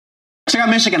Check out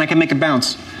Michigan. I can make it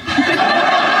bounce.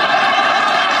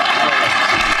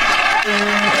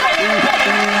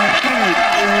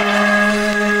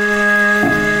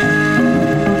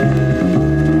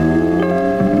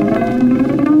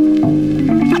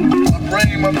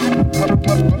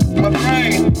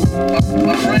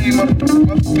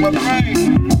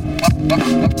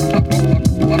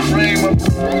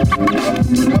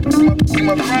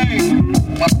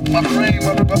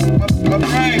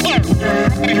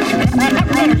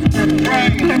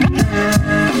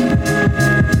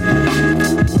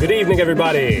 Good evening,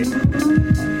 everybody,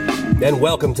 and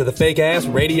welcome to the Fake Ass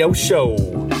Radio Show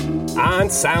on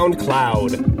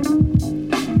SoundCloud.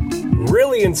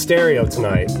 Really in stereo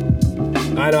tonight.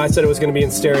 I know I said it was going to be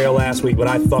in stereo last week, but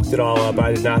I fucked it all up.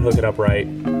 I did not hook it up right.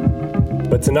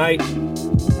 But tonight,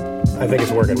 I think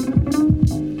it's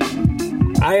working.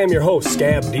 I am your host,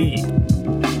 Scab D.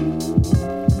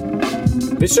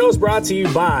 This show is brought to you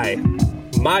by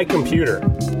my computer.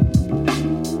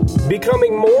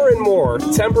 Becoming more and more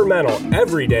temperamental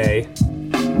every day,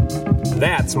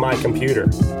 that's my computer.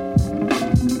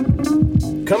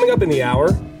 Coming up in the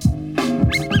hour,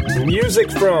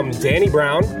 music from Danny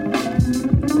Brown,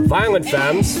 Violent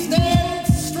Femmes,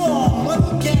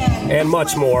 and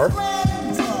much more.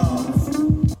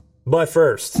 But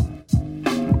first,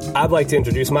 I'd like to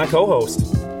introduce my co-host,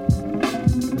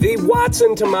 the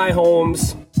Watson to my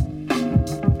Holmes,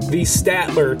 the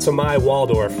Statler to my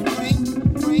Waldorf,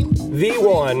 the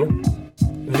one,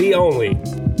 the only,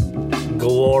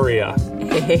 Gloria.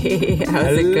 Hey,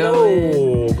 how's it Hello,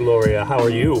 going? Gloria. How are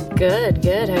you? Good.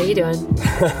 How you doing?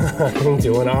 I'm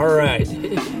doing all right.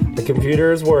 The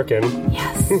computer is working.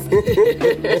 Yes.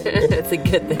 That's a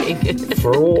good thing.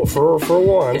 For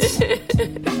once.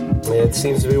 It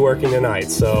seems to be working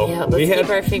tonight, so yeah, let's keep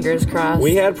our fingers crossed.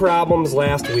 We had problems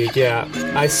last week, yeah.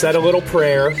 I said a little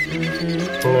prayer.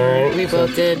 Mm-hmm. All right. We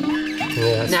both did.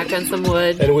 Yes. Knock on some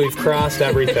wood. And we've crossed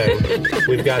everything.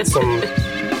 We've got some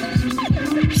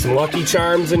Lucky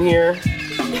Charms in here,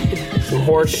 some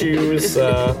horseshoes,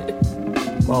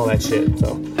 all that shit.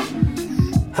 So,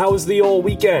 how was the old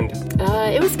weekend?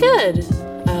 It was good.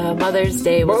 Mother's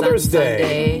Day was Mother's on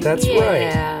Day. Sunday. That's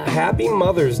right. Happy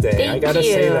Mother's Day. Thank I gotta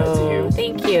say that to you.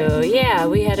 Thank you. Yeah,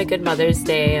 we had a good Mother's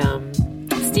Day.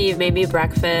 Steve made me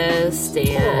breakfast,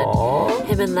 and Aww.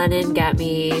 him and Lennon got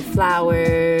me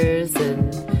flowers,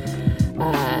 and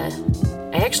I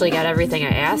actually got everything I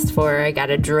asked for. I got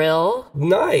a drill.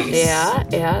 Nice.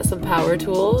 Yeah, some power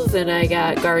tools, and I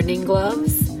got gardening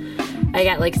gloves. I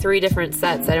got like 3 different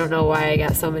sets. I don't know why I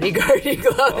got so many gardening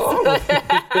gloves. Oh.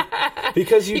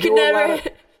 Because you can never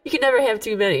have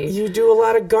too many. You do a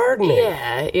lot of gardening.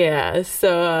 Yeah.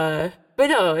 So, but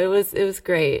no, it was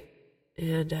great,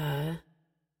 and yeah,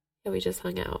 we just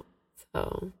hung out.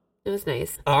 So it was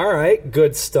nice. All right,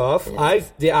 good stuff. I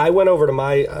went over to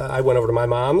my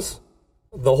mom's.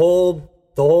 The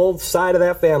whole side of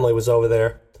that family was over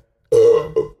there.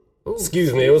 Ooh,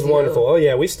 Excuse me, it was wonderful. Oh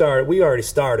yeah, we already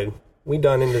started. We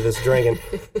done into this drinking.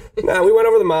 Nah, we went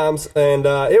over to the mom's, and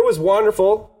it was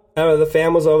wonderful. The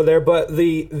fam was over there, but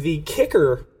the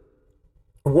kicker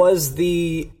was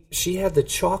she had the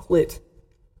chocolate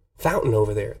fountain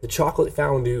over there, the chocolate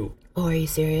fondue. Oh, are you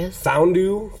serious? Fountain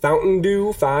dew.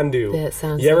 That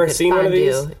sounds. You ever like seen one of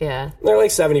these? Yeah. They're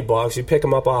like $70. You pick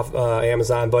them up off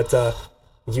Amazon, but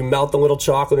you melt the little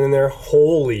chocolate in there.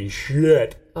 Holy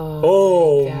shit!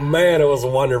 Oh man, it was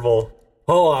wonderful.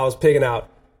 Oh, I was picking out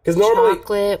because normally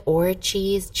chocolate or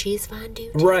cheese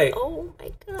fondue. Right. Oh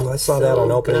my god! Well, I saw that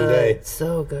on opening day.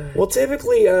 So good. Well,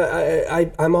 typically,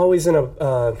 I'm always in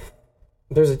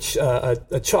there's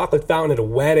a chocolate fountain at a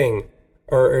wedding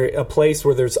or a place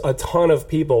where there's a ton of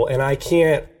people, and I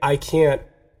can't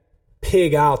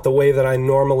pig out the way that I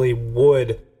normally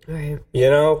would. Right.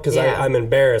 You know, because I'm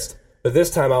embarrassed. But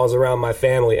this time I was around my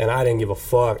family, and I didn't give a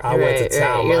fuck. I went to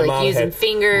town. You're like using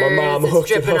fingers. My mom hooked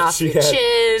it dripping up. off your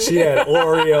chin. She had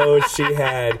Oreos.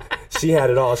 She had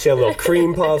it all. She had little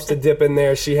cream puffs to dip in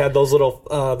there. She had those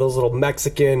little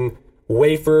Mexican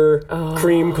wafer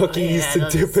cream cookies to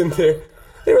dip in there.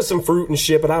 There was some fruit and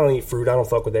shit, but I don't eat fruit. I don't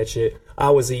fuck with that shit.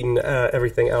 I was eating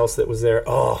everything else that was there.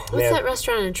 Oh, What's man. that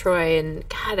restaurant in Troy? And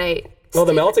God,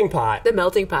 the Melting Pot. The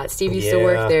Melting Pot. Steve used to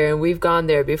work there, and we've gone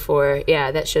there before.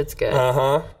 Yeah, that shit's good.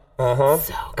 So good.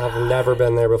 I've never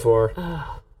been there before.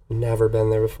 Never been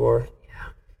there before.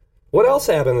 Yeah. What else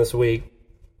happened this week?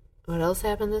 What else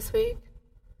happened this week?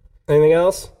 Anything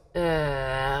else? No.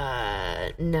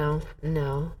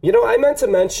 You know, I meant to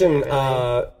mention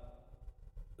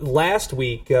last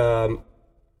week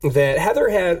that Heather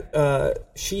had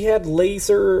she had the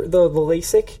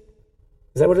LASIK. Is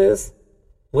that what it is?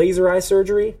 Laser eye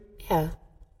surgery? Yeah.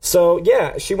 So,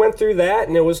 yeah, she went through that,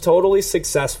 and it was totally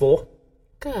successful.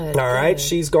 Good. All right?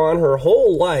 She's gone her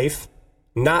whole life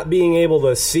not being able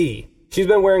to see. She's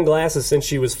been wearing glasses since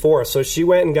she was 4, so she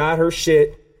went and got her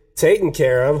shit taken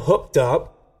care of, hooked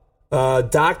up.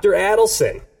 Dr.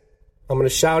 Adelson. I'm going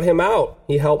to shout him out.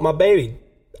 He helped my baby.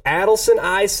 Adelson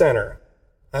Eye Center,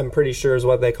 I'm pretty sure is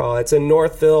what they call it. It's in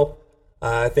Northville.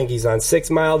 I think he's on 6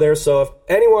 Mile there. So if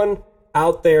anyone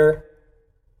out there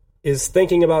is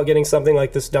thinking about getting something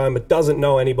like this done but doesn't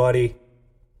know anybody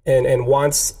and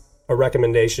wants a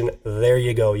recommendation, there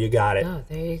you go. You got it. Oh,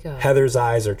 there you go. Heather's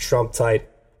eyes are Trump tight.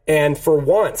 And for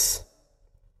once,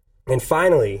 and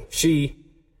finally, she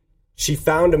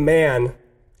found a man.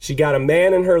 She got a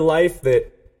man in her life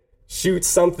that shoots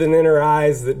something in her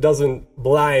eyes that doesn't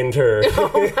blind her.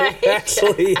 Oh it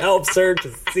actually helps her to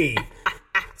see.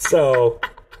 So,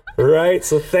 right?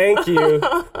 So thank you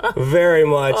very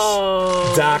much,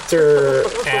 Dr.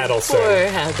 Adelson. Poor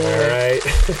Heather. All right.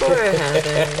 Poor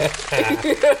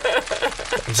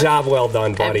Heather. Job well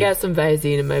done, buddy. I've got some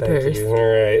Visine in my purse. You. All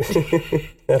right.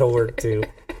 That'll work too.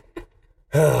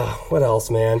 What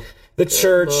else, man? The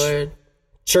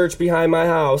church behind my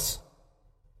house.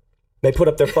 They put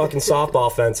up their fucking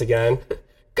softball fence again.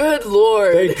 Good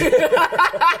Lord. They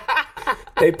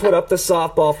put up the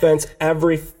softball fence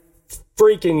every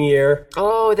freaking year.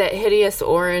 Oh, that hideous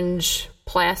orange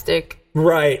plastic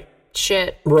right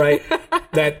shit. Right.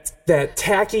 that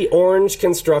tacky orange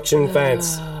construction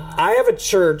fence. I have a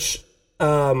church.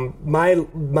 My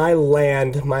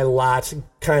land, my lot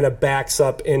kind of backs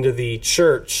up into the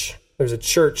church. There's a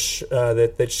church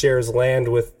that shares land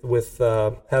with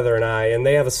Heather and I, and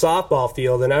they have a softball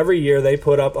field, and every year they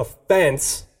put up a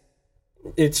fence.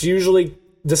 It's usually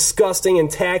disgusting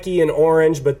and tacky and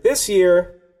orange, but this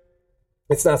year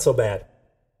it's not so bad.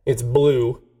 It's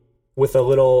blue with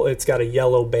it's got a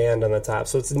yellow band on the top,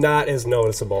 so it's not as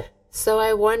noticeable. So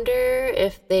I wonder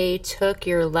if they took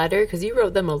your letter, because you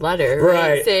wrote them a letter.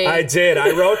 Right, saying... I did.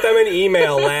 I wrote them an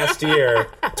email last year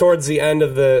towards the end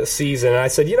of the season. And I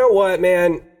said, you know what,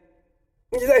 man?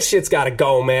 That shit's got to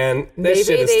go, man. This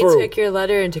shit is Maybe through. they took your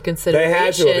letter into consideration. They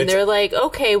had to. They're like,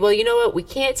 okay, well, you know what? We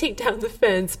can't take down the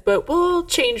fence, but we'll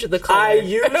change the color. I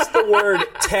used the word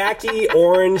tacky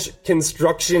orange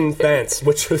construction fence,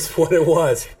 which was what it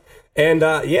was. And,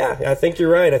 yeah, I think you're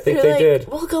right. I think they did.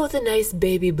 We'll go with a nice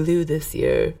baby blue this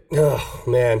year. Oh,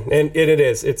 man. And it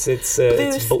is. It's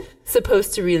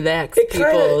supposed to relax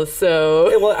people,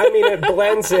 so... Well, I mean, it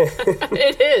blends in.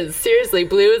 It is. Seriously,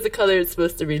 blue is the color that's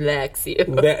supposed to relax you.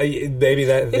 Maybe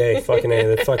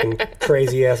the fucking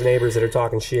crazy-ass neighbors that are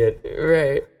talking shit.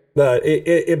 Right.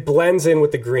 It blends in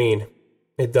with the green.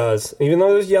 It does. Even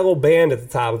though there's a yellow band at the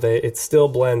top of it, it still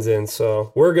blends in,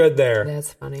 so we're good there.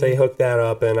 That's funny. They hooked that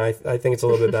up, and I think it's a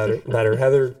little bit better.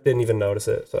 Heather didn't even notice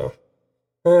it, so...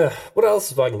 what else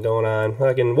is fucking going on?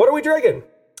 What are we drinking?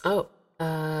 Oh,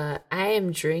 I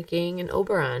am drinking an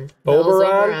Oberon.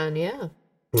 Oberon? Yeah.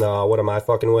 No, what am I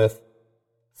fucking with?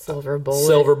 Silver Bullet.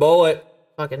 Silver Bullet.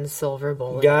 Fucking Silver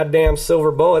Bullet. Goddamn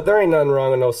Silver Bullet. There ain't nothing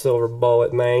wrong with no Silver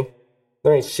Bullet, man.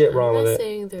 There ain't shit wrong with it. I'm not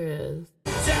saying there is.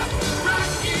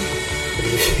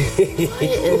 What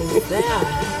is that?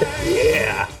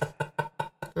 Yeah.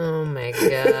 Oh my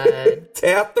god.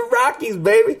 Tap the Rockies,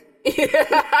 baby. You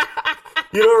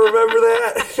don't remember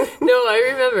that? No, I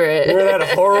remember it. Remember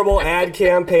that horrible ad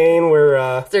campaign where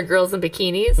Is there girls in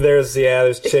bikinis? There's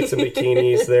chicks in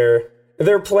bikinis.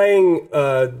 They're playing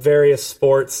various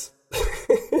sports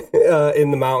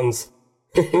in the mountains.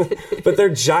 But they're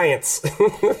giants.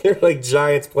 They're like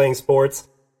giants playing sports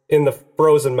in the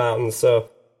frozen mountains. So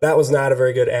that was not a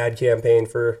very good ad campaign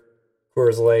for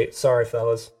Coors Light. Sorry,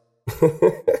 fellas.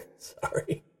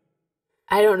 Sorry.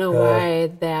 I don't know why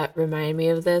that reminded me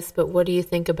of this, but what do you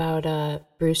think about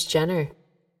Bruce Jenner?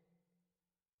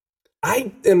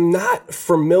 I am not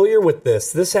familiar with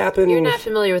this. This happened... You're not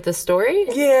familiar with the story?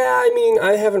 Yeah, I mean,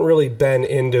 I haven't really been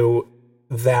into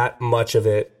that much of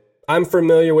it. I'm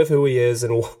familiar with who he is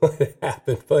and what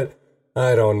happened, but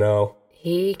I don't know.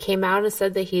 He came out and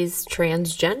said that he's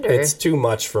transgender. It's too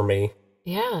much for me.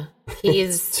 Yeah.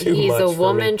 He's a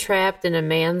woman trapped in a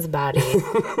man's body.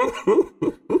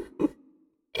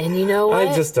 And you know what?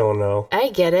 I just don't know. I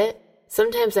get it.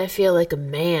 Sometimes I feel like a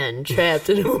man trapped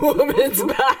in a woman's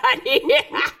body.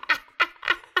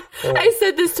 I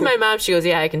said this to my mom. She goes,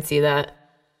 yeah, I can see that.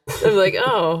 I'm like,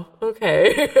 oh,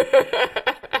 okay.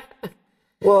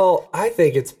 Well, I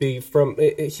think it's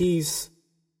he's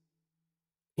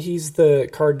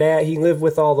the he lived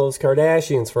with all those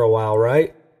Kardashians for a while,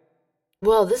 right?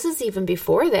 Well, this is even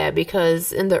before that,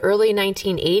 because in the early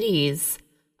 1980s,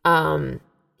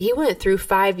 he went through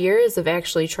 5 years of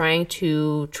actually trying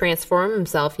to transform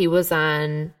himself. He was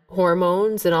on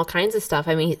hormones and all kinds of stuff.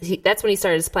 I mean, that's when he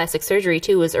started his plastic surgery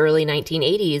too, was early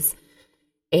 1980s.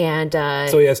 And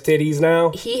so he has titties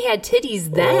now? He had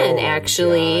titties then,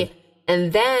 actually. God.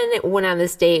 And then went on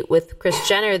this date with Kris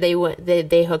Jenner.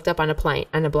 They hooked up on a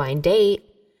blind date.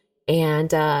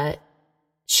 And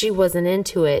she wasn't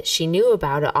into it. She knew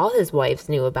about it. All his wives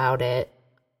knew about it.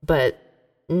 But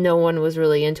no one was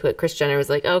really into it. Kris Jenner was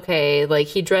like, okay. Like,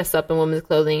 he'd dress up in women's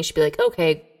clothing. She'd be like,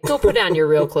 okay, go put on your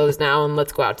real clothes now and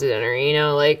let's go out to dinner. You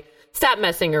know, like, stop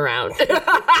messing around.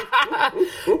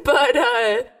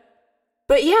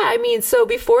 But yeah, I mean, so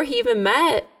before he even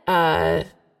met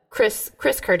Kris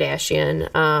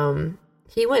Kardashian,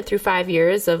 he went through 5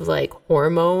 years of like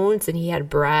hormones, and he had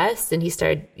breasts, and he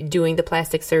started doing the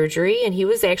plastic surgery, and he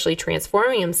was actually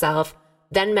transforming himself.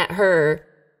 Then met her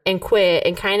and quit,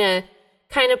 and kind of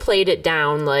played it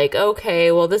down like,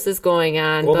 okay, well, this is going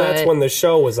on. Well, that's when the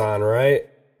show was on, right?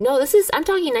 No, I'm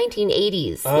talking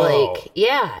 1980s. Oh. Like,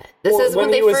 yeah, this is when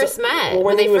they first met. Well,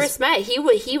 when they first met,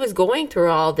 he was going through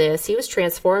all this. He was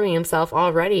transforming himself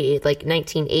already, like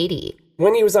 1980.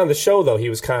 When he was on the show, though, he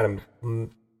was kind of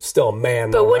still a man,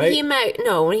 but though, when right?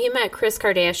 he met Kris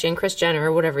Kardashian, Kris Jenner,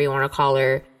 or whatever you want to call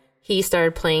her, he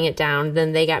started playing it down.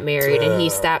 Then they got married, and he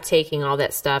stopped taking all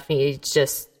that stuff. And he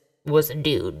just was a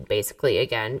dude, basically,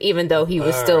 again, even though he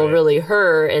was still really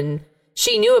her, and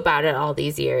she knew about it all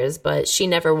these years, but she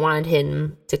never wanted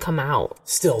him to come out.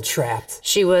 Still trapped.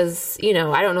 She was,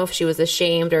 I don't know if she was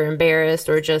ashamed or embarrassed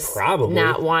or just probably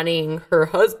not wanting her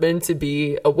husband to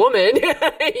be a woman.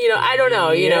 I don't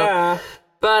know, yeah.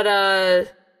 But,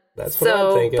 that's what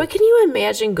I'm thinking. But can you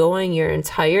imagine going your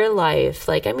entire life?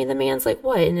 Like, I mean, the man's like,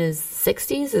 what, in his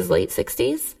 60s, his late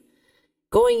 60s?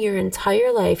 Going your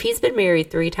entire life. He's been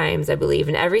married 3 times, I believe,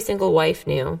 and every single wife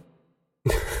knew.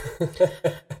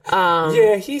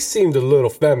 Yeah, he seemed a little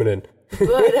feminine.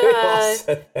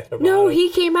 But no, he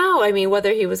came out. I mean,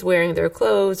 whether he was wearing their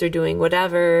clothes or doing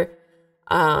whatever,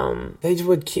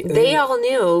 they all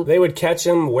knew. They would catch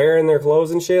him wearing their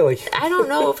clothes and shit. Like, I don't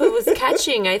know if it was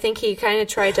catching. I think he kind of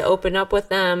tried to open up with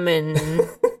them, and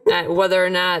whether or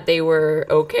not they were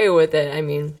okay with it. I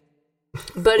mean,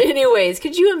 but anyways,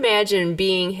 could you imagine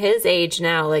being his age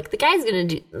now? Like, the guy's gonna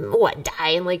die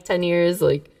in like 10 years?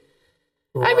 Like,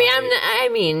 right. I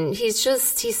mean, he's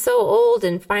so old,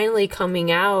 and finally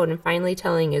coming out and finally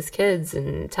telling his kids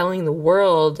and telling the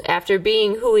world after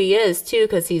being who he is too,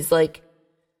 because he's like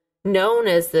known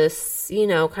as this,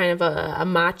 kind of a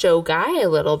macho guy a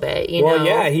little bit, Well,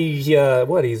 yeah, he's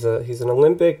an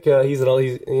Olympic, he's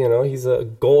a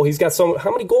gold, he's got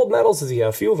how many gold medals does he have?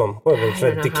 A few of them. What,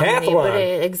 for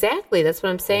decathlon? Exactly, that's what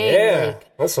I'm saying. Yeah,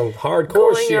 like, that's some hardcore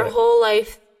going shit. Your whole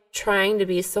life trying to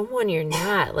be someone you're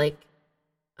not, like,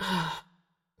 oh,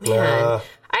 man.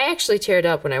 I actually teared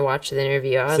up when I watched the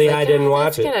interview. I was I didn't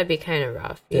watch it. That's gotta be kind of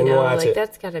rough, Didn't watch it.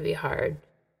 That's gotta be hard.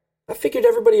 I figured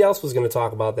everybody else was going to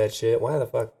talk about that shit. Why the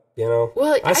fuck,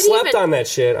 Well, I slept on that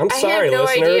shit. I'm sorry, listeners.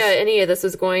 I had no idea any of this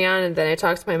was going on, and then I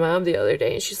talked to my mom the other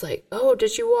day, and she's like, oh,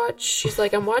 did you watch? She's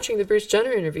like, I'm watching the Bruce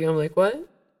Jenner interview. I'm like, what? And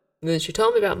then she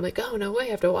told me about it. I'm like, oh, no way, I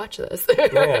have to watch this.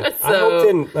 Man, I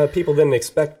hope people didn't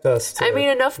expect us to. I mean,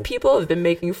 enough people have been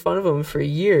making fun of him for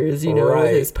years, right.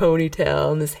 with his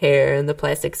ponytail and his hair and the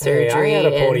plastic surgery. Hey, I had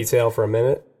a ponytail for a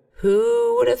minute.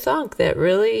 Who would have thunk that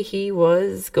really he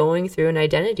was going through an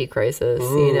identity crisis,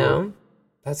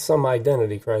 That's some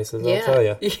identity crisis, I'll tell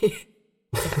you.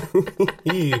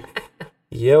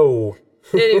 Yo.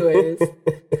 Anyways.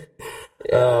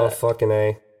 Yeah. Oh, fucking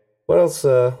A. What else?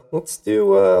 Let's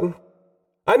do...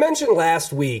 I mentioned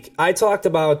last week, I talked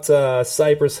about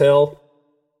Cypress Hill.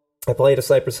 I played a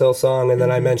Cypress Hill song, and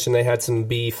then I mentioned they had some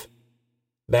beef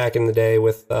back in the day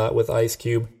with Ice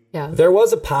Cube. Yeah. There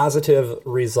was a positive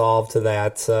resolve to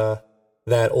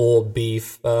that old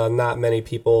beef. Not many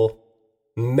people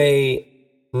may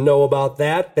know about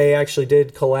that. They actually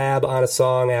did collab on a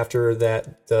song after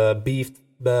that beef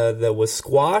that was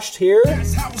squashed here.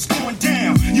 That's how it's going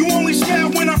down. You only smile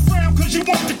when I frown because you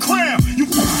want the crown. You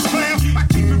clown, I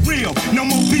keep it real. No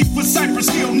more beef with Cypress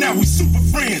Hill. Now we super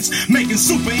friends, making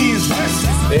super ends.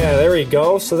 Yeah, there we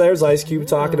go. So there's Ice Cube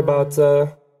talking about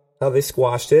how they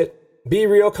squashed it. Be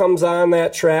Real comes on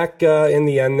that track in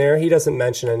the end there. He doesn't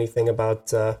mention anything about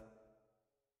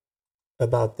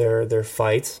their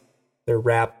fight, their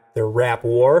rap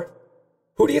war.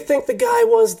 Who do you think the guy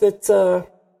was that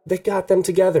got them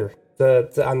together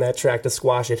on that track to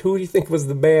squash it? Who do you think was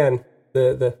the man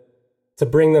to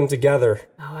bring them together?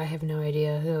 Oh, I have no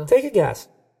idea who. Take a guess.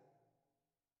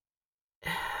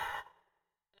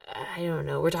 I don't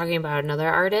know. We're talking about another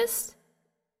artist?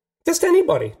 Just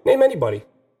anybody. Name anybody.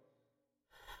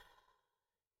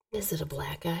 Is it a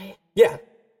black guy? Yeah.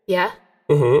 Yeah?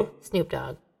 Mm-hmm. Snoop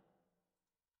Dogg.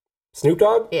 Snoop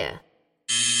Dogg? Yeah.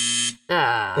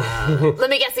 Let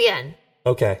me guess again.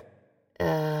 Okay.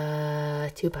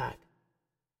 Tupac.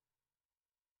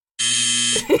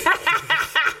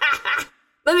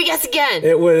 Let me guess again.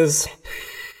 It was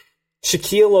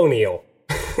Shaquille O'Neal.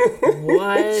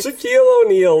 What? Shaquille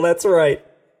O'Neal, that's right.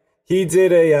 He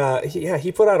did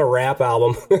he put out a rap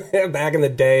album back in the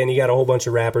day, and he got a whole bunch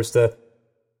of rappers to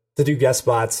do guest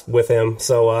spots with him.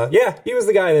 So, he was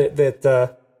the guy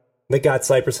that got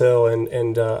Cypress Hill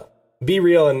and Be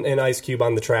Real and Ice Cube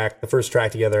on the first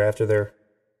track together after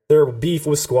their beef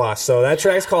was squashed. So that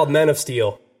track's called Men of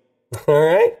Steel. All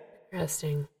right?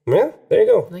 Interesting. Yeah, there you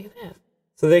go. Look at that.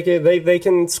 So they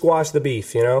can squash the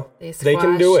beef, you know? They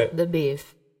can do it. The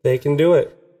beef. They can do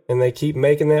it. And they keep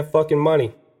making that fucking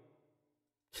money.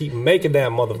 Keep making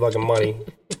that motherfucking money.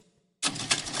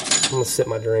 I'm gonna sip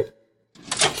my drink.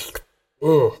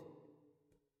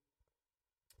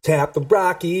 Tap the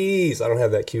Rockies. I don't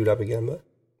have that queued up again, but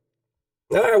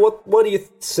all right. What do you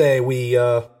say we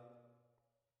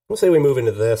move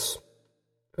into this?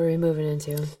 What are we moving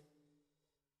into?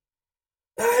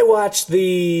 I watched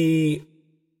the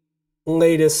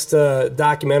latest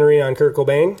documentary on Kurt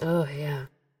Cobain. Oh yeah.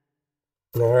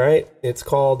 All right. It's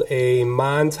called A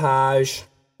Montage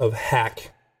of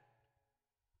Heck.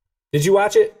 Did you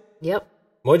watch it? Yep.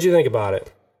 What'd you think about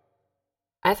it?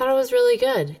 I thought it was really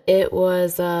good. It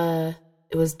was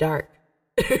dark.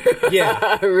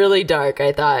 Yeah. Really dark,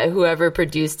 I thought. Whoever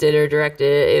produced it or directed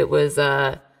it, it was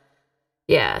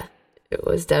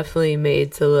definitely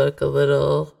made to look a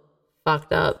little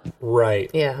fucked up.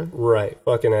 Right. Yeah. Right.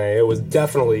 Fucking A. It was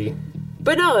definitely...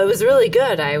 But no, it was really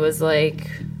good. I was like...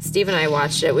 Steve and I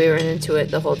watched it. We were into it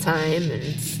the whole time.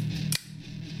 And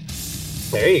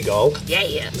there you go.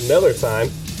 Yeah. Miller time.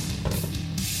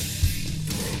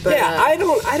 But, I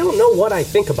don't know what I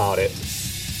think about it.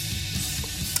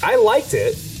 I liked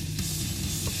it.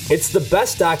 It's the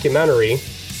best documentary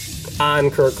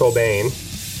on Kurt Cobain.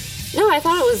 No, I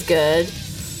thought it was good.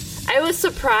 I was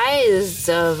surprised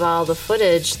of all the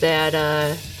footage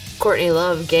that Courtney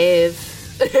Love gave.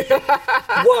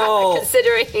 Well,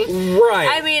 considering, right?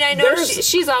 I mean, I know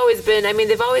she's always been. I mean,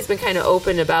 they've always been kind of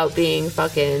open about being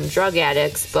fucking drug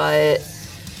addicts, but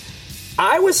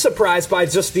I was surprised by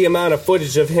just the amount of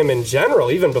footage of him in general,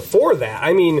 even before that.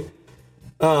 I mean,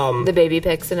 the baby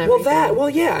pics and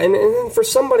everything. And for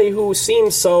somebody who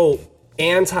seems so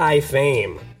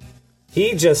anti-fame,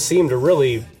 he just seemed to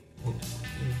really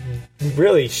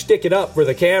shtick it up for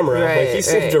the camera. Right, like he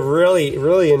seemed to really,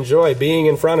 really enjoy being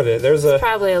in front of it. It's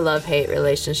probably a love-hate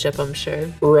relationship, I'm sure.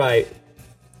 Right.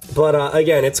 But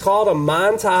again, it's called A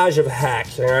Montage of Heck,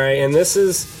 all right? And this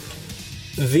is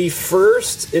the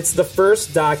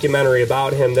first documentary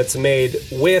about him that's made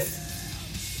with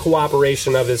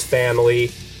cooperation of his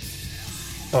family,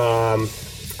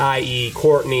 i.e.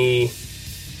 Kurtney,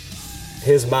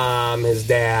 his mom, his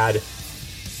dad,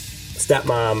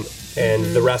 stepmom, and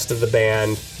the rest of the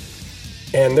band.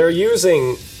 And they're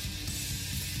using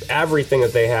everything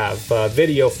that they have.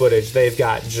 Video footage. They've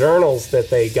got journals that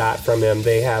they got from him.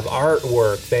 They have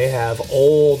artwork. They have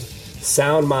old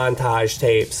sound montage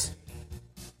tapes.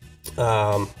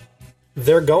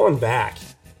 They're going back.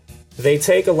 They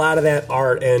take a lot of that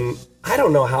art, and I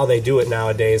don't know how they do it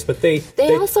nowadays, but they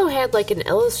also had like an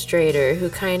illustrator who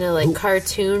kind of like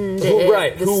cartooned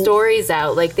the stories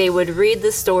out. Like they would read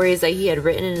the stories that he had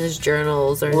written in his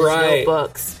journals or in his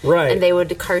notebooks, and they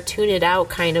would cartoon it out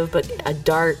kind of, but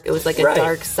it was like a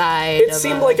dark side. It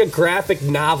seemed like a graphic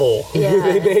novel. Yeah.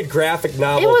 They made graphic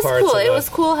novel parts cool. of it. It was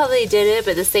cool how they did it,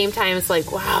 but at the same time, it's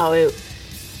like, wow,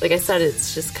 like I said,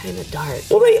 it's just kind of dark.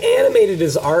 Well, they animated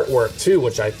his artwork too,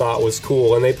 which I thought was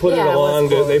cool, and they put it along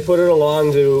to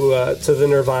the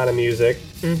Nirvana music,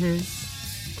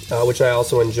 which I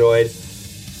also enjoyed.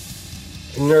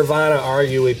 Nirvana,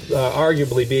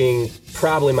 arguably being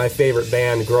probably my favorite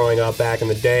band growing up back in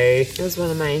the day. It was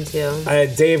one of mine too.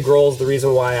 Dave Grohl's the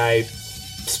reason why I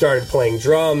started playing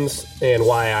drums and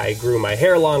why I grew my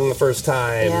hair long the first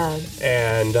time. Yeah.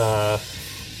 And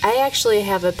I actually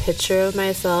have a picture of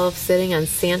myself sitting on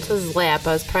Santa's lap.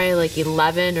 I was probably like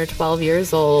 11 or 12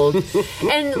 years old.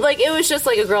 And like it was just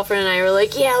like a girlfriend and I were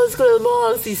like, yeah, let's go to the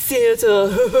mall and see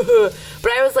Santa.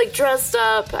 But I was like dressed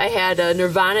up. I had a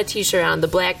Nirvana t-shirt on, the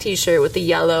black t-shirt with the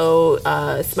yellow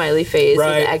smiley face with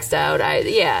the X'd out. I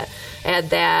had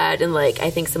that and like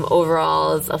I think some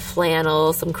overalls, a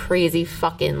flannel, some crazy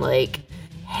fucking like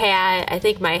hat. I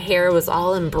think my hair was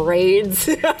all in braids.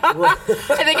 I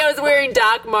think I was wearing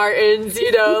Doc Martens,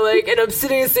 and I'm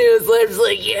sitting in Santa's lap, just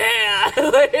like, yeah.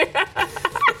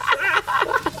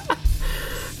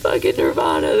 fucking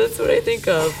Nirvana. That's what I think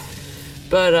of.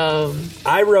 But,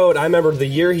 I remember the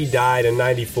year he died in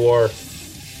 94.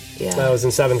 yeah. I was in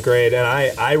 7th grade, and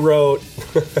I wrote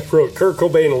Kurt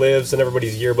Cobain Lives in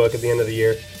everybody's yearbook at the end of the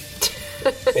year.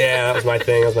 Yeah, that was my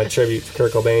thing. That was my tribute to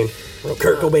Kurt Cobain.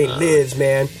 Kurt Cobain lives,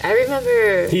 man. I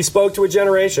remember... He spoke to a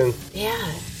generation.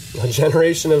 Yeah. A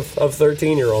generation of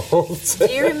 13-year-olds.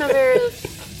 Do you remember,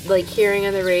 like, hearing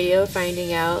on the radio,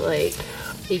 finding out, like,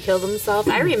 he killed himself?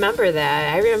 I remember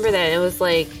that. And it was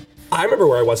like... I remember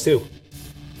where I was, too.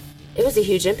 It was a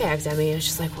huge impact on me. I was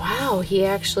just like, wow, he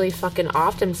actually fucking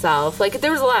offed himself. Like,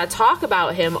 there was a lot of talk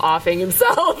about him offing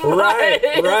himself. Right.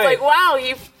 It's like, wow,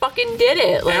 he fucking did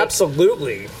it. Like,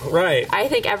 absolutely. Right. I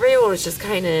think everyone was just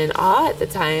kind of in awe at the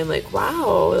time. Like,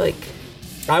 wow. Like,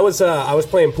 I was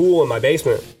playing pool in my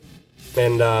basement,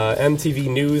 and MTV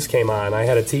News came on. I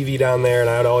had a TV down there, and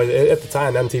I would always... At the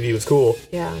time, MTV was cool.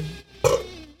 yeah.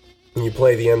 And you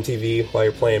play the MTV while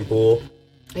you're playing pool.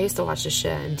 I used to watch this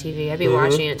shit on TV. I'd be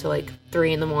watching it till like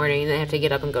 3 a.m, and then I have to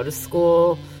get up and go to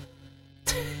school.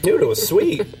 Dude, it was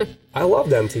sweet. I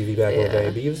loved MTV back in the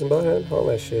day. Beavis and Butthead, all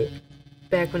that shit.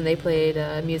 Back when they played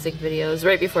music videos,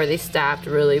 right before they stopped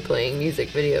really playing music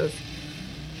videos.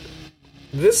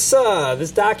 This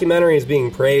documentary is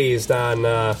being praised on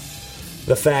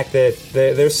the fact that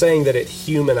they're saying that it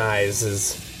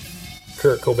humanizes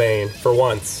Kurt Cobain for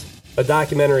once. A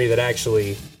documentary that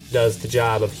actually does the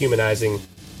job of humanizing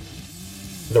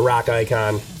the rock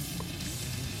icon.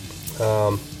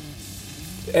 And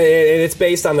it's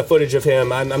based on the footage of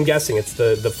him. I'm guessing it's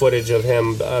the footage of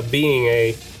him being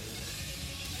a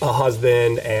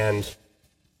husband and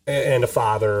a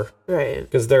father, right?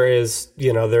 Because there is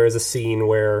a scene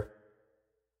where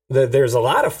there's a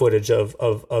lot of footage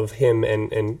of him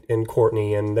and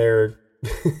Kurtney, and they're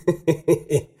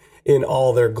in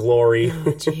all their glory.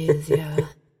 Oh, jeez, yeah.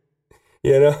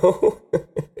 You know,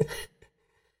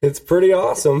 it's pretty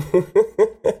awesome.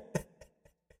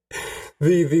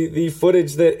 the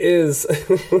footage that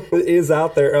is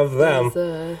out there of them.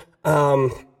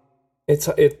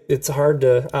 It's hard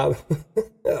to.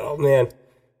 Oh man.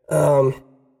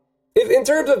 If in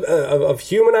terms of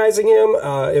humanizing him,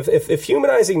 if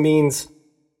humanizing means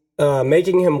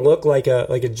making him look like a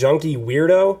junky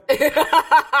weirdo,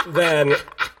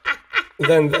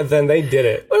 then they did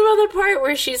it. What about the part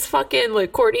where she's fucking,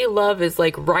 like, Courtney Love is,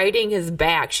 like, riding his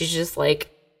back? She's just, like,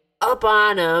 up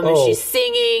on him, and she's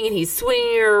singing, and he's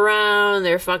swinging her around.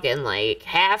 They're fucking, like,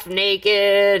 half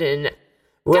naked, and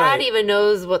God even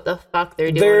knows what the fuck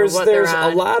they're doing. There's a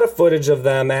lot of footage of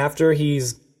them after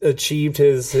he's achieved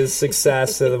his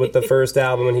success with the first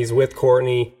album, and he's with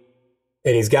Courtney,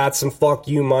 and he's got some fuck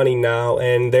you money now,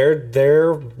 and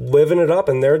they're living it up,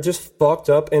 and they're just fucked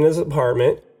up in his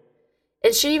apartment.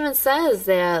 And she even says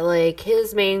that, like,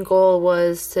 his main goal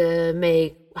was to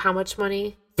make how much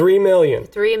money? $3 million.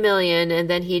 $3 million, and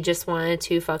then he just wanted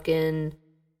to fucking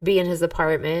be in his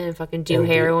apartment and fucking do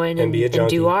heroin and be a junkie. And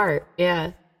do art.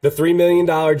 Yeah. The $3 million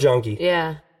junkie.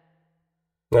 Yeah.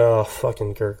 Oh,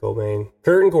 fucking Kurt Cobain.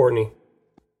 Kurt and Kurtney.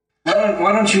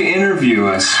 Why don't you interview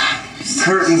us?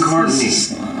 Kurt and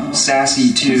Kurtney.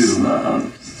 Sassy 2.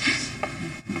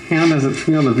 How does it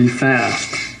feel to be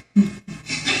fast?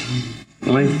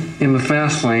 Like in the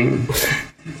fast lane.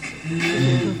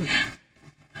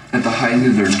 At the height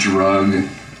of their drug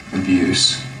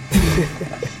abuse.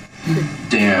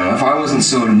 Damn, if I wasn't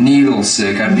so needle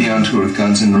sick, I'd be on tour with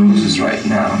Guns N' Roses right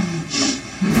now.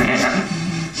 Man.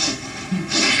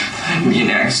 Me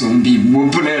and Axel would be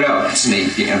whooping it up,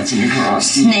 snake dancing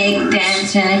across the universe.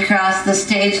 Dancing across the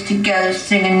stage together,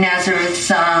 singing Nazareth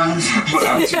songs. But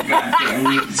I'm too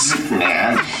goddamn sick,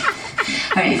 man.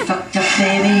 Are you fucked up,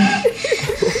 baby?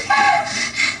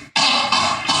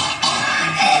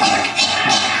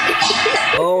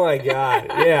 Oh my god,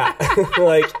 yeah.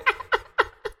 Like,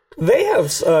 they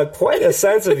have quite a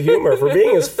sense of humor for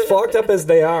being as fucked up as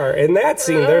they are. In that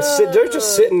scene, they're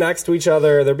just sitting next to each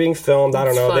other. They're being filmed. I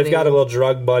don't know. Funny. They've got a little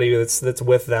drug buddy that's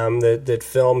with them that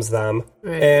films them,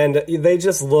 right. And they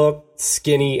just look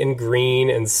skinny and green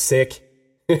and sick.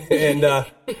 And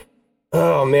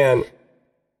oh man,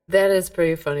 that is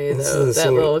pretty funny though. That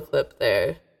scene. little clip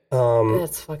there.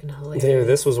 That's fucking hilarious. Dude,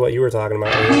 this was what you were talking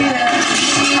about.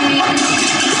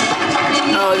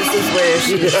 Oh, this is where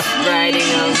she's riding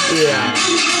him. Yeah.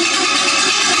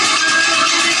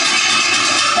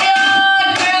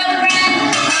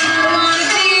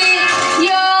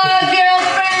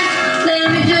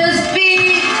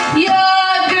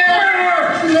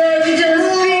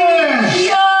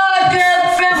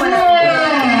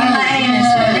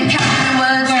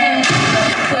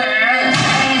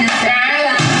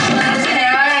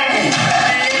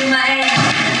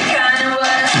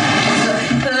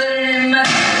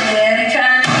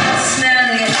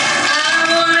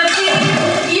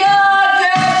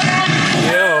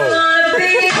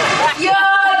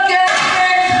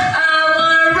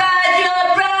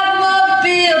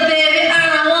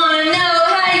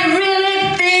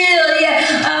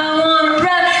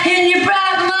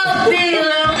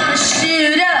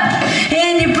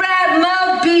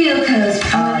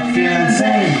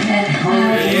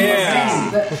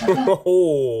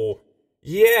 Oh,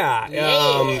 yeah.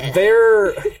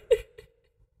 They're...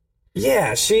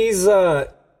 Yeah, he's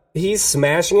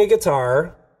smashing a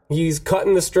guitar. He's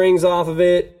cutting the strings off of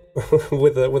it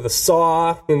with a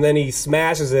saw, and then he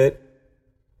smashes it.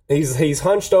 He's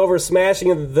hunched over,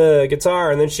 smashing the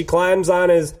guitar, and then she climbs on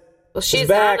his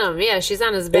back. On him. Yeah, she's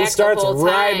on his back. And starts the whole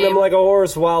riding time. him like a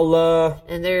horse while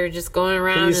and they're just going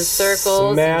around in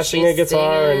circles, smashing a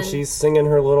guitar, and she's singing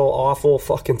her little awful,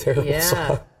 fucking terrible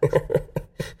song.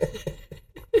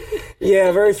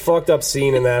 Yeah, very fucked up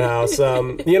scene in that house.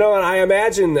 And I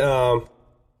imagine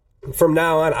from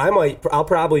now on, I'll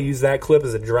probably use that clip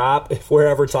as a drop if we're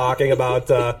ever talking about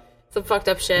some fucked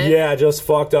up shit. Yeah, just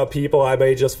fucked up people. I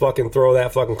may just fucking throw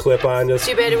that fucking clip on. Just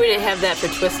too bad we didn't have that for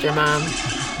Twister, Mom.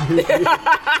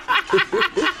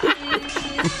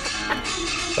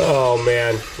 Oh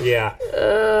man, yeah.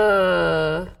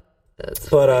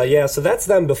 So that's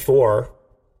them before.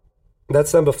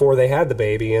 That's them before they had the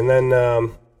baby, and then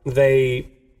they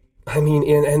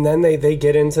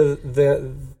get into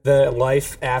the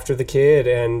life after the kid,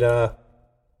 and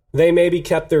they maybe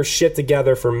kept their shit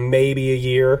together for maybe a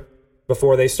year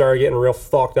before they started getting real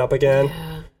fucked up again.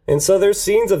 Yeah. And so there's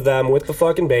scenes of them with the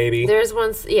fucking baby. There's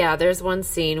one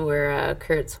scene where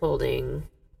Kurt's holding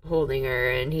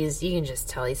her, and you can just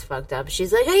tell he's fucked up.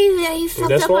 She's like, "Hey, you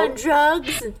fucked up on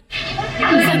drugs?" And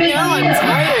he's like, "No, I'm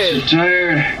tired."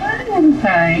 I'm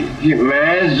tired. Get my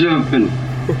ass up and...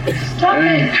 Stop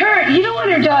it, Kurt. You don't want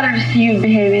your daughter to see you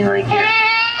behaving like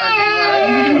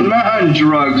I'm not on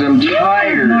drugs. I'm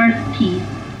tired. North teeth.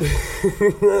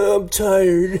 I'm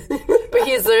tired. But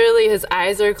he's literally, his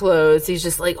eyes are closed. He's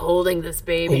just like holding this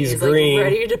baby. He's green. Like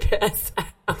ready to pass out.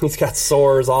 He's got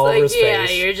sores all over his face. Yeah,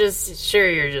 you're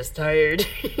just tired.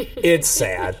 It's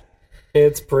sad.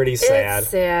 It's pretty sad.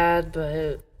 It's sad,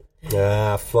 but...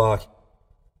 fuck.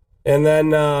 And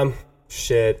then,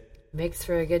 shit. Makes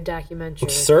for a good documentary.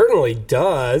 It certainly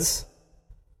does.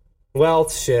 Well,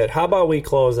 shit. How about we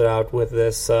close it out with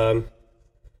this, Kurt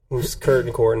and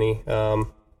Kurtney,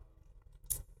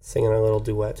 singing a little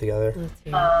duet together.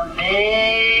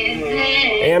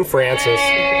 And Francis.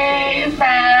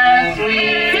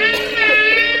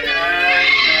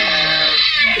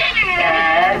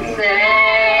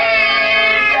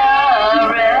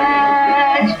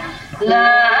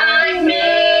 Like me.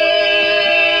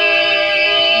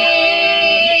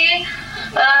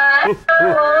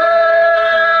 Was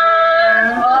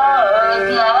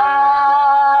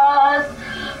lost,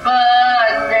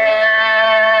 but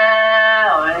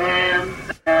now am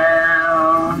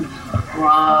found.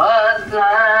 Was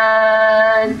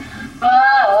blind,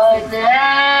 but now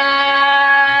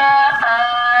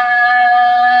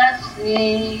I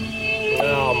see.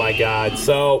 Oh my God!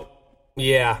 So,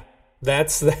 yeah,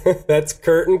 that's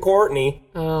Kurt and Kurtney.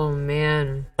 Oh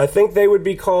man! I think they would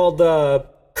be called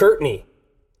Kurtney.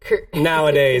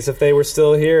 Nowadays, if they were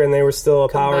still here and they were still a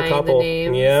power couple,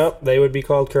 yeah, they would be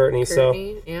called Kurtney. So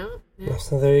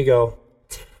there you go.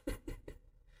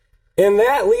 And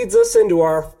that leads us into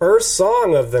our first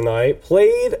song of the night,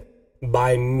 played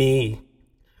by me.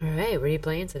 All right, what are you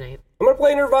playing tonight? I'm gonna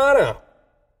play Nirvana.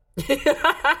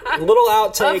 A little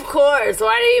outtake. Of course.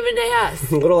 Why do you even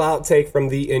ask? A little outtake from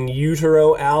the In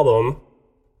Utero album,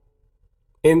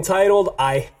 entitled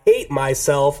 "I Hate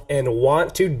Myself and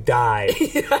Want to Die."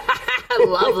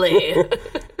 Lovely.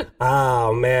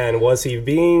 Oh man, was he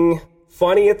being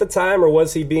funny at the time or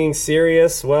was he being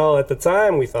serious? Well, at the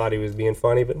time we thought he was being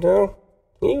funny, but no,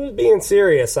 he was being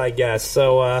serious, I guess.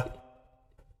 So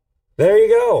there you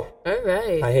go. All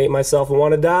right. I Hate Myself and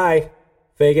Want to Die.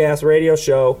 Fake ass radio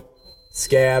show.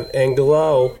 Scab and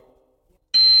Glow.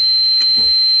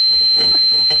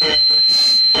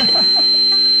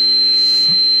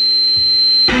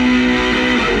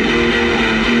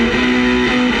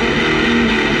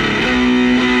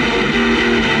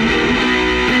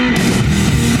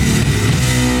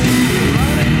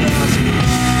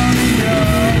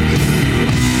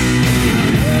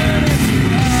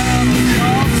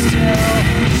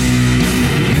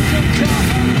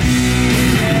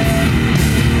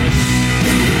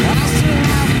 I still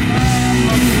have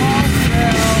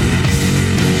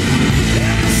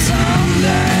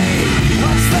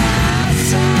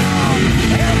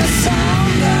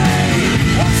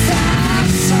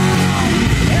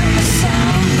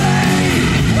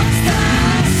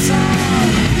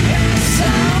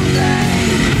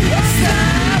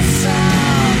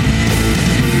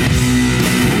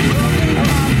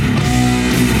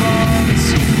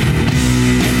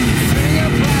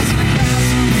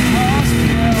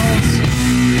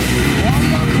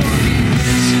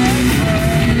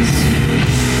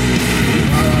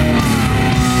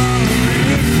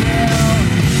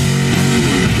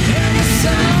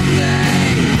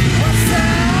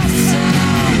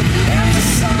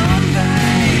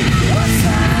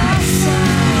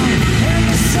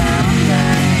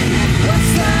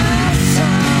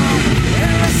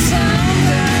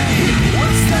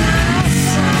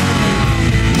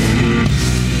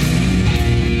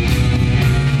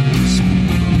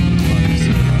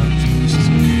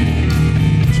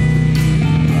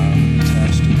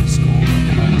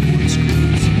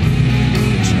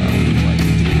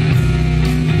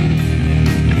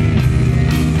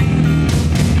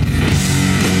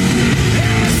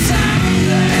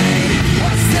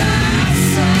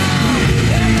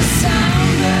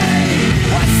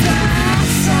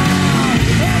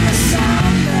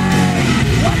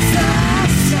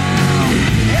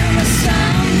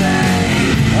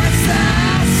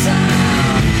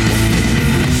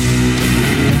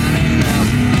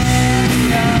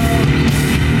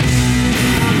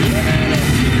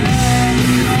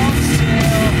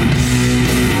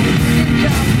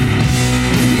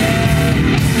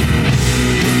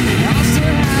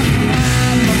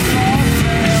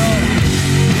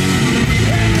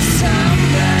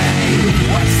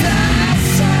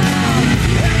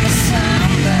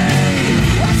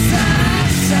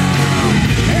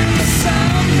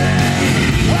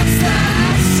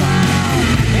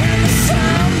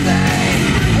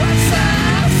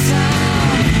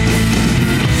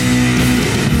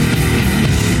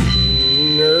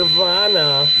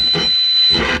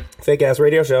Fake Ass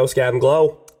Radio Show, Scab and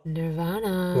Glow.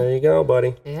 Nirvana. There you go,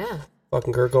 buddy. Yeah.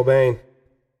 Fucking Kurt Cobain.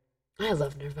 I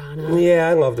love Nirvana. Yeah,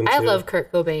 I loved him too. I love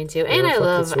Kurt Cobain too. And They're I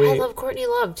love sweet. Courtney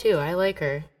Love too. I like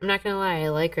her. I'm not gonna lie, I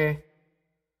like her.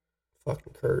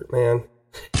 Fucking Kurt, man.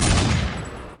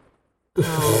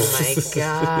 Oh my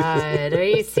god. Are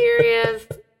you serious?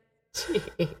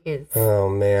 Jeez. Oh,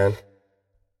 man.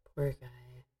 Poor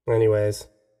guy. Anyways.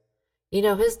 You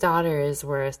know, his daughter is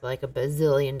worth like $1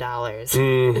 bazillion.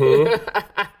 Mm-hmm.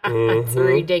 It's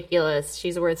ridiculous.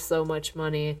 She's worth so much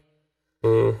money.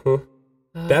 Mm-hmm.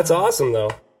 That's awesome,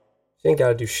 though. She ain't got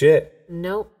to do shit.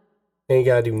 Nope. Ain't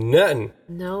got to do nothing.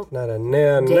 Nope. Not a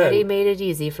nothing. Daddy made it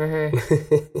easy for her.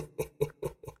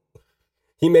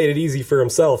 He made it easy for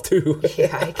himself, too.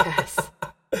 Yeah, I guess.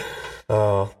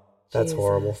 Oh, that's Jesus.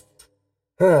 horrible.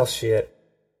 Oh, shit.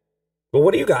 Well,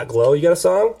 what do you got, Glow? You got a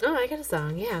song? Oh, I got a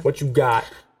song, yeah. What you got?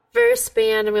 First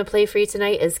band I'm going to play for you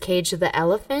tonight is Cage the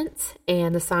Elephant,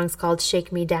 and the song's called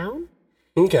Shake Me Down.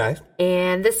 Okay.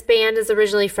 And this band is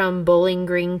originally from Bowling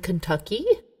Green, Kentucky.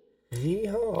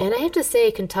 Yeehaw. And I have to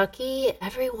say, Kentucky,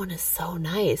 everyone is so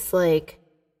nice. Like,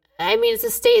 I mean, it's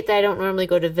a state that I don't normally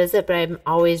go to visit, but I'm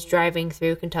always driving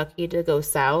through Kentucky to go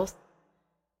south.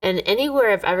 And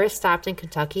anywhere I've ever stopped in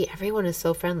Kentucky, everyone is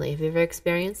so friendly. Have you ever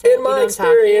experienced that? In my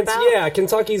experience, yeah,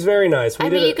 Kentucky's very nice.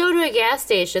 You go to a gas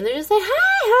station, they're just like,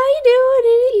 "Hi, how you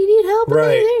doing? You need help?"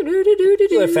 Right.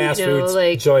 Anything?" The fast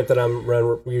food joint that I'm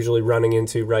usually running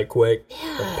into right quick.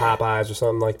 Yeah. Like Popeyes or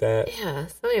something like that. Yeah.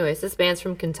 So anyways, this band's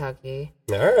from Kentucky.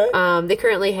 All right. They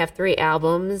currently have 3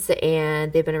 albums,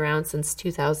 and they've been around since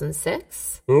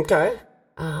 2006. Okay.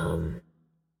 And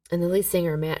the lead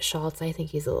singer, Matt Schultz, I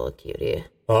think he's a little cutie.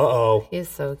 Uh-oh. He's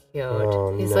so cute.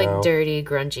 Oh, He's no. like dirty,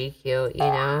 grungy cute, you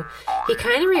know? He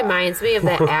kind of reminds me of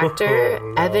that actor,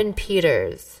 Oh, no. Evan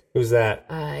Peters. Who's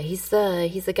that? He's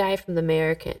the guy from the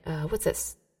American, what's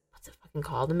it fucking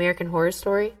called? American Horror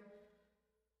Story?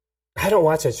 I don't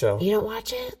watch that show. You don't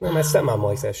watch it? No, my stepmom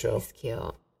likes that show. He's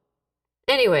cute.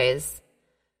 Anyways,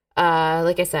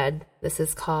 like I said, this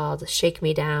is called Shake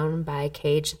Me Down by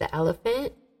Cage the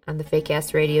Elephant on the Fake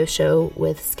Ass Radio Show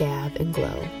with Scab and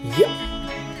Glow. Yep.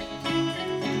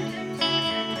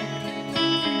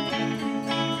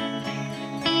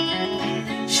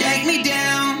 Shake me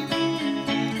down.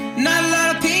 Not a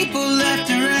lot of people left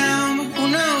around, but who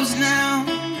knows now?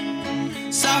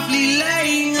 Softly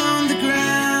laying on the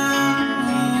ground.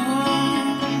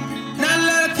 Not a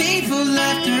lot of people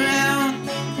left around.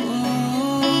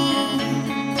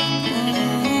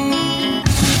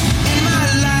 In my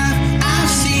life, I've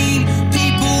seen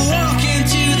people walk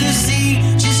into the sea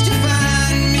just to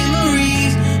find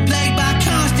memories plagued by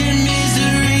constant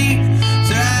misery.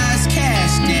 Their eyes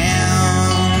cast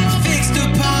down, fixed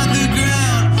upon the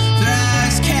ground. Their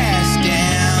eyes cast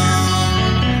down.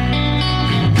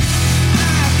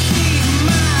 I keep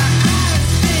my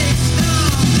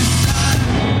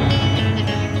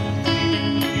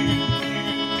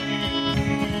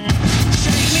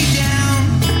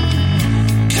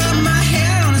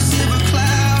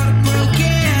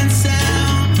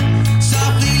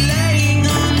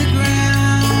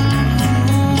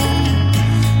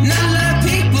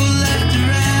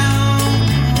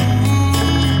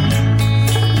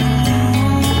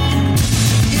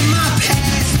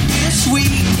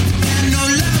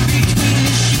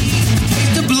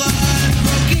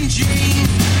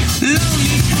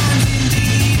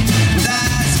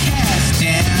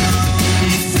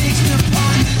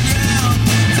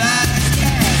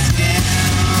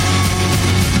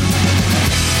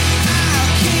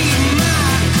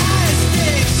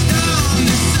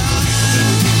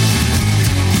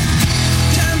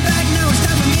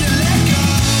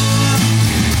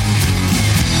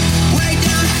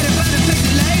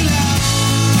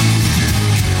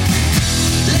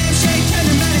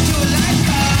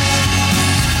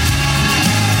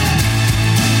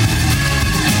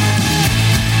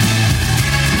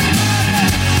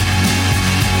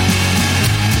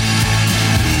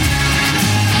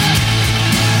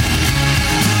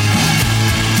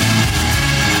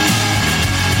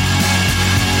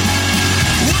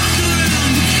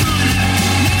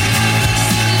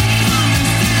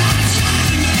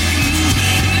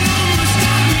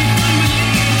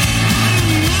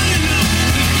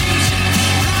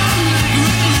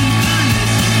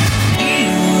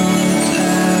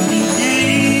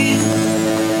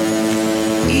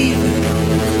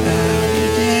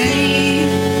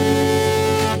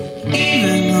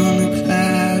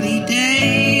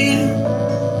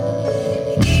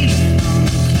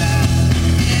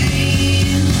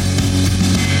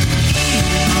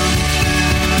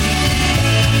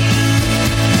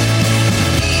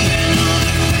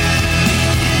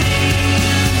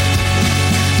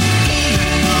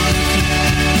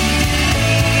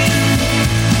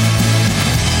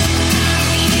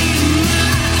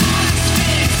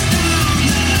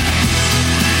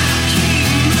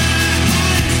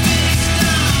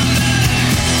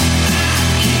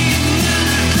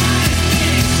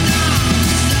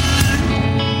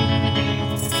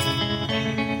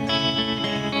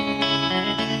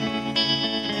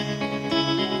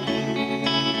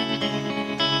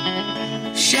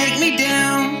shake me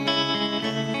down.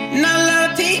 Not a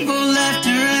lot of people left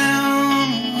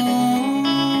around.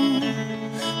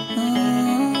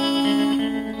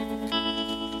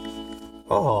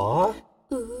 Aww.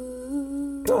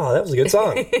 Oh, that was a good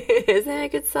song. Isn't that a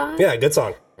good song? Yeah, good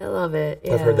song. I love it.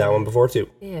 Yeah. I've heard that one before too.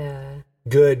 Yeah.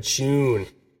 Good tune.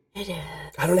 It is.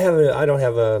 I don't have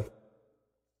a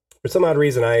for some odd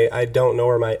reason I don't know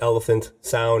where my elephant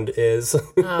sound is.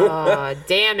 Oh,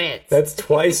 damn it. That's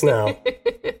twice now.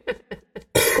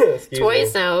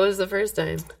 Twice now. It was the first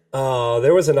time.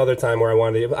 There was another time where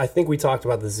I think we talked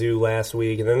about the zoo last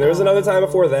week, and then there was another time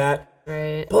before that.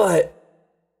 Right. But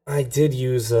I did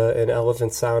use an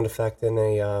elephant sound effect in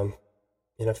a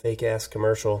fake ass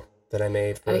commercial that I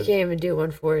made. I can't even do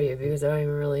one for you because I don't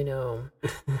even really know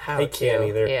how I can't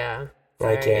either. Yeah.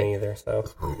 I can't either. So.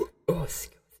 Oh,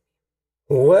 excuse me.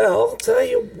 Well, tell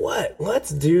you what. Let's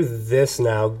do this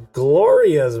now.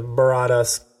 Gloria's brought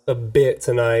us a bit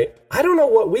tonight. I don't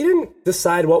know we didn't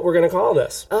decide what we're going to call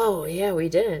this. Oh, yeah, we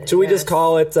did. Should we just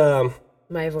call it... my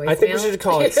voicemail? I think we should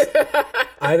call it...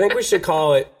 I think we should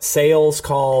call it Sales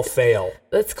Call Fail.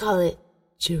 Let's call it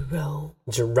Jerome.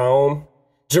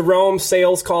 Jerome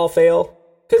Sales Call Fail.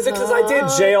 Because I did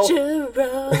jail... Jerome.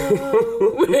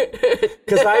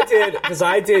 Because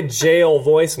I did jail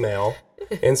voicemail.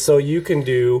 And so you can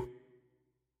do...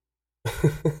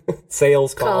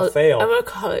 Sales Call Fail. I'm going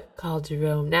to call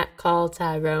Jerome. Not call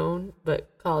Tyrone, but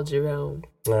call Jerome.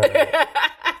 All right.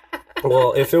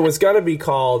 Well, if it was going to be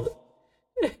called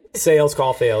Sales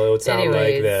Call Fail, it would sound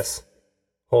like this.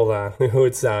 Hold on. It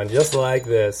would sound just like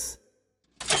this.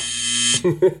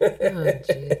 Oh,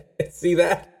 see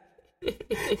that?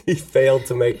 He failed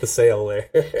to make the sale there.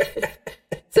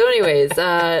 So anyways,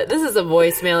 this is a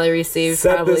voicemail I received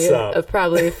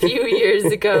probably a few years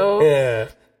ago. Yeah.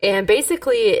 And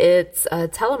basically it's a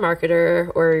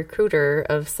telemarketer or recruiter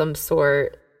of some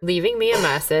sort leaving me a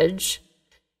message.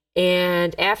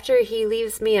 And after he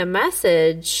leaves me a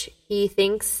message, he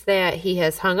thinks that he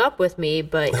has hung up with me,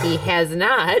 but he has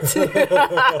not.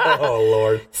 Oh,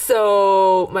 Lord.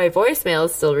 So my voicemail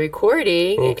is still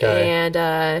recording. Okay. And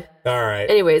all right.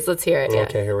 Anyways, let's hear it. Yeah.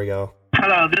 Okay, here we go.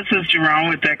 Hello, this is Jerome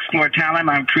with Explore Talent.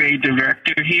 I'm creative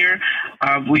director here.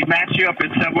 We matched you up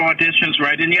with several auditions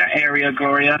right in your area,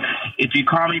 Gloria. If you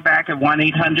call me back at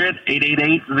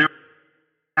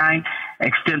 1-800-888-09,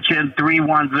 extension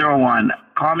 3101.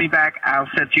 Call me back. I'll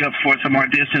set you up for some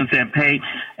auditions that pay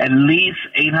at least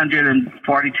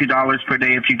 $842 per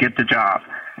day if you get the job.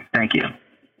 Thank you.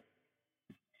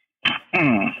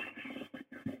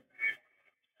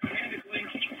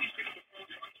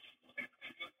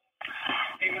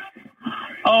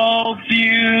 Oh,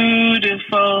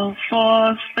 beautiful,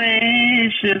 for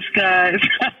spacious skies.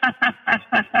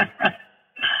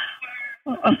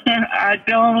 I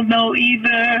don't know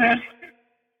either.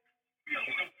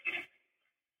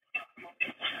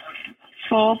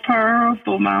 For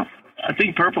Purple Mountain. I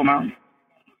think Purple Mountain.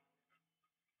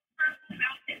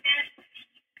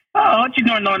 Oh, what you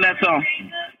doing knowing that song?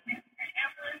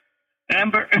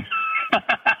 Amber.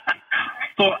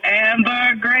 For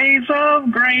amber grays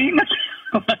of grain.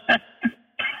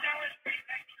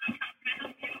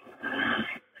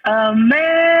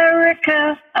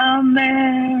 America,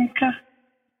 America.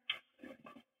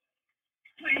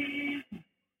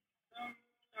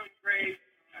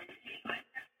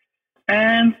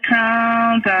 And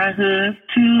count our hood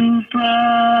to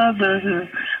brotherhood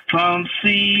from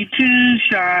sea to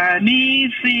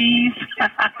shiny seas.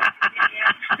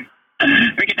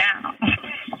 Break it down.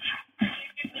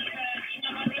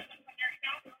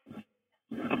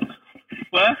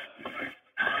 What?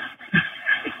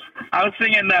 I was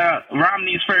singing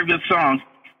Romney's favorite song.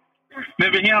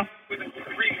 Remember him?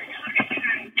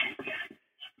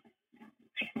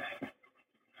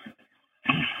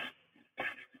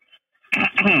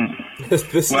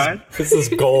 This is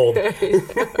gold.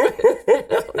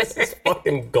 This is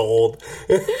fucking gold.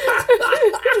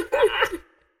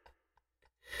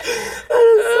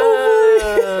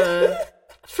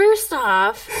 First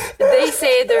off, they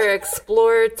say they're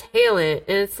explore talent,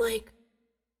 and it's like,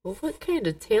 well, what kind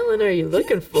of talent are you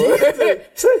looking for?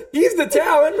 He's the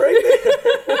talent right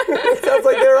there. Sounds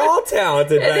like they're all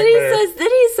talented. And back then there.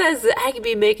 he says that I could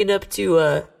be making up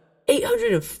to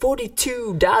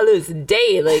 $842 a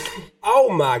day. Like, oh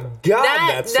my God,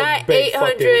 that's not a big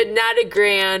 800, fucking... not a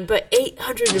grand, but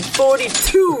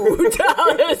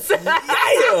 $842.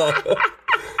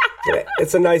 Yeah.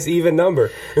 It's a nice even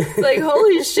number. It's like,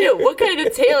 holy shit, what kind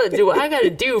of talent do I gotta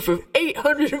do for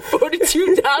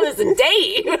 $842 a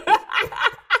day?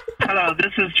 Hello,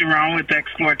 this is Jerome with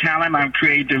Explore Talent. I'm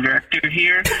creative director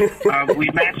here.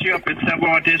 We matched you up with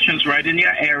several auditions right in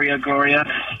your area, Gloria.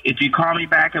 If you call me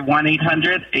back at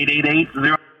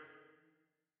 1-800-888-0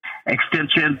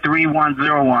 extension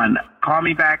 3101, call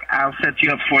me back. I'll set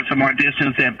you up for some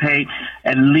auditions and pay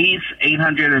at least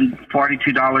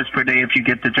 $842 per day if you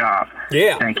get the job.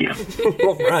 Yeah. Thank you.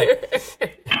 All right.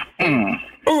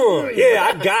 Yeah,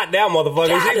 I got that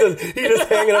motherfucker. He just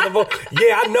hanging up the phone.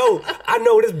 Yeah, I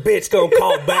know this bitch gonna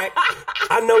call back.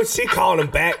 I know she calling him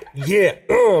back. Yeah,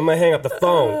 I'm gonna hang up the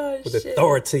phone with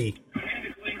authority.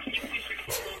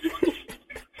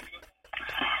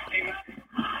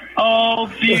 Oh,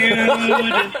 beautiful,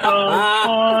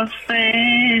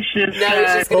 spacious. Now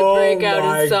he's just gonna break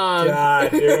out his song.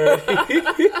 God,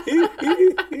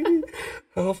 dude.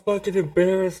 How fucking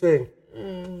embarrassing.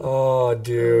 Oh,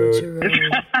 dude.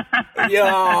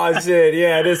 Yeah, shit.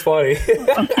 Yeah, it is funny.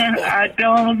 I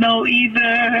don't know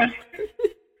either.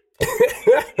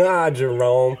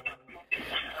 Jerome.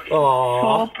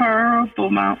 Oh, Purple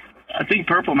Mountain. I think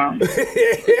Purple Mountain.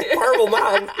 Purple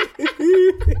Mountain.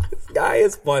 This guy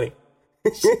is funny.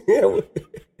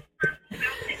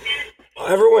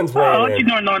 Everyone's weighing in. You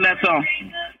don't know that song.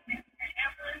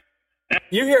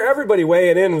 You hear everybody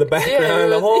weighing in the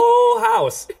background, the whole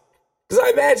house. Because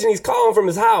I imagine he's calling from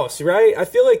his house, right? I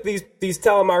feel like these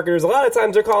telemarketers, a lot of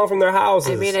times they're calling from their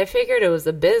houses. I mean, I figured it was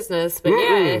a business, but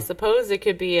yeah, I suppose it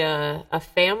could be a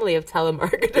family of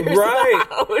telemarketers. Right,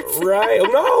 right.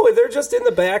 No, they're just in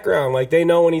the background. Like, they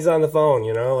know when he's on the phone,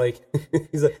 you know? Like,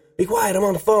 he's like, be quiet, I'm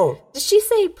on the phone. Did she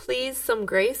say, please, some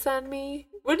grace on me?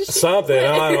 What did she Something. say?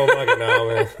 I don't fucking know,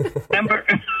 man. Amber.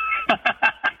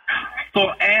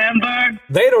 For Amber.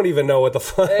 They don't even know what the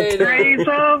fuck. Grace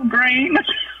of grain.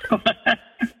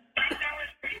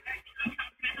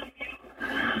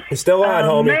 You're still on,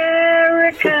 homie.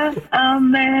 America,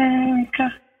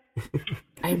 America.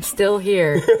 I'm still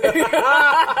here.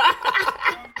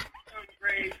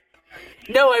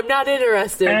 No, I'm not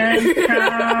interested. And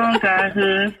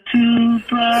childhood two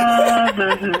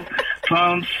brothers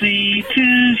from sea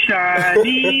to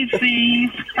shiny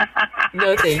seas.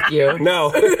 No, thank you.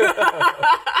 No.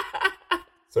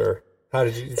 Sir, how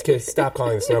did you... Stop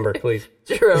calling this number, please.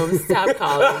 Jerome, stop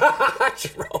calling.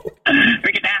 Jerome.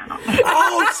 Break it down.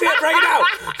 Oh, shit, break it out.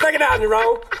 Break it down,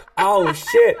 Jerome. Oh,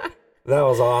 shit. That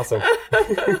was awesome.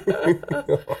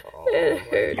 It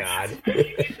hurts. God.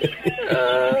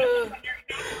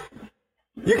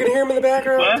 You can hear him in the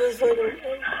background? What? Just fucking...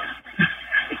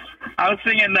 I was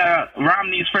singing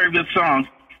Romney's favorite song.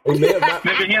 Remember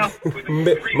him?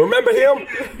 Remember him?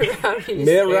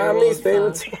 Mitt Romney's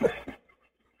terrible favorite song.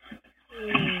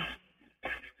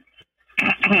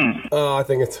 Oh, I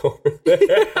think it's over there.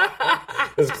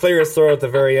 It was clear his throat at the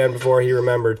very end before he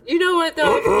remembered. You know what,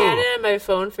 though? I've had it on my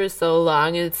phone for so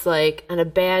long, and it's like on a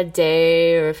bad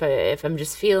day, or if I'm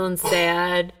just feeling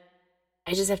sad,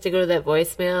 I just have to go to that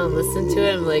voicemail and listen to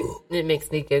it. I'm like, it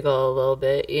makes me giggle a little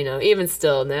bit, you know, even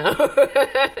still now.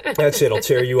 That shit'll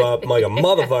cheer you up like a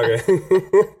motherfucker.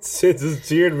 Shit just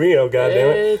cheered me up,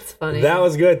 goddammit. It's funny. That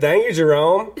was good. Thank you,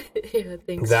 Jerome. Yeah,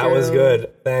 thanks, That Jerome. was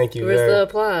good. Thank you. Where's the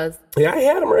applause? Yeah, I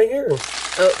had him right here.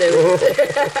 Oh, there we go.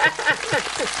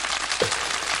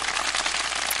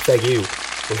 Thank you.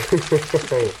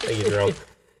 Thank you, Jerome.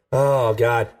 Oh,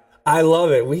 God. I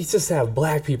love it. We just have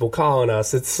black people calling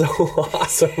us. It's so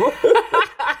awesome.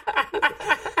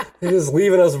 They're just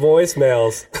leaving us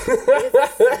voicemails.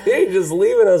 They're just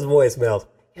leaving us voicemails.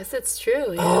 Yes, it's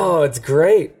true. Yeah. Oh, it's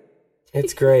great.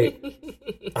 It's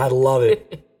great. I love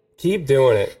it. Keep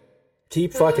doing it.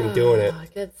 Keep fucking doing it.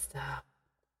 Good stuff.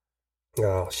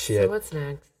 Oh, shit. So what's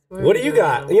next? What do you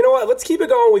got? You know what? Let's keep it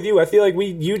going with you. I feel like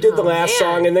you did the last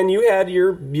song, and then you had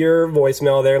your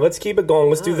voicemail there. Let's keep it going.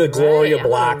 Let's do the Gloria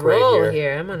block right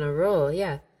here. I'm on a roll,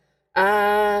 yeah.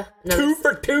 Two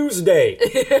for Tuesday.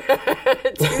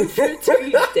 Two for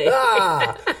Tuesday.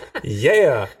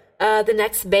 Yeah. The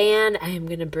next band I am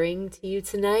going to bring to you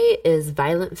tonight is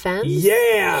Violent Femmes.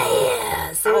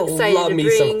 Yeah. So excited to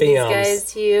bring these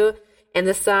guys to you. And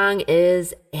the song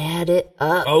is Add It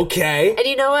Up. Okay. And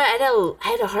you know what? I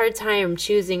had a hard time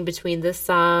choosing between this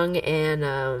song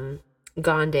and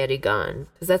Gone Daddy Gone,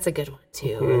 because that's a good one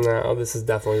too. No, this is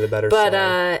definitely the better song. But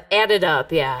Add It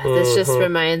Up, yeah. This just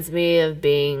reminds me of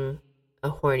being a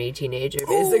horny teenager,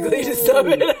 basically, to sum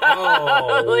it up.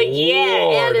 Oh, like,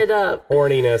 yeah, add it up.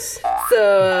 Horniness.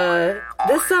 So,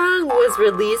 this song was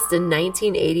released in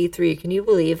 1983. Can you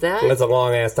believe that? That's a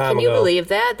long-ass time ago. Can you believe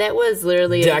that? That was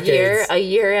literally a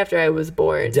year after I was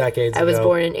born. Decades ago. I was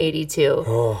born in 82.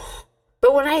 Oh.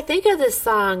 But when I think of this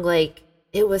song, like,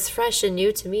 it was fresh and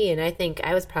new to me, and I think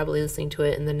I was probably listening to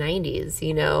it in the 90s,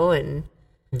 you know, and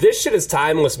This shit is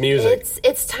timeless music.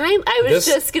 It's time. I was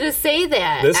just going to say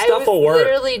that. This stuff will work. I was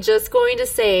literally just going to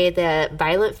say that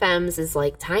Violent Femmes is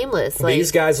like timeless. Like,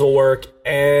 these guys will work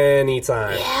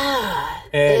anytime. Yeah.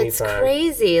 Anytime. It's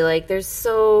crazy. Like, they're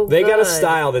so They good. got a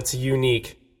style that's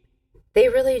unique. They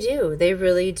really do. They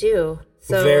really do.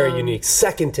 So, very unique.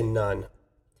 Second to none.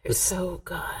 They're so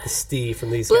good. The Steve from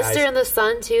these guys. Blister in the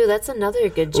Sun, too. That's another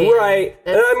good jam. Right.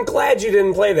 And I'm glad you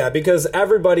didn't play that because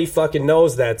everybody fucking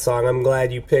knows that song. I'm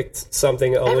glad you picked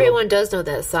something Everyone does know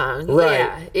that song.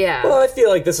 Right. Yeah. Well, I feel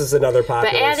like this is another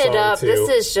popular song, But added up, too. this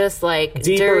is just like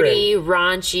dirty,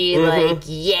 raunchy, like,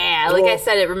 Like I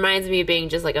said, it reminds me of being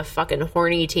just like a fucking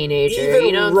horny teenager. Even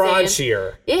you know what I'm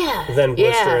raunchier saying? than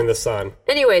Blister in the Sun.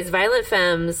 Anyways, Violent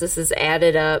Femmes, this is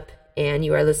Added Up. And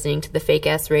you are listening to the Fake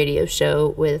Ass Radio Show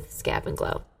with Scab and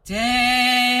Glow. Day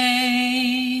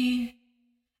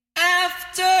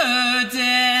after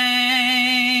day,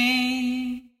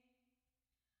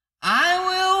 I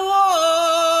will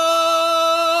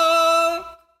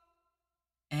walk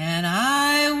and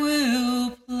I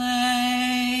will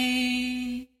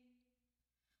play,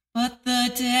 but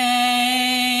the day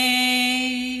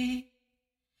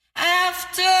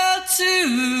after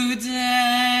today,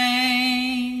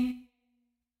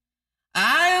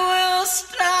 I will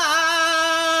stop,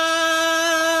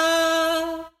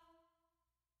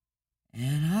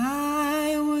 and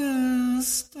I will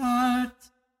start.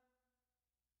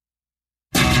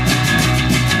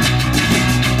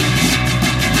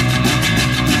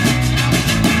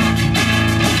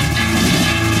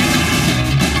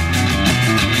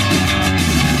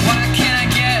 Why can't I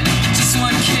get just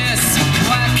one kiss?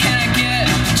 Why can't I get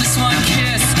just one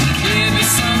kiss? Give me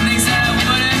some things that I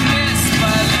wouldn't miss,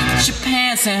 but I look at your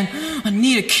pants and I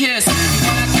need a kiss.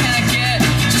 Why can't I get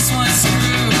just one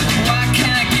screw? Why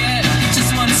can't I get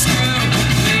just one screw?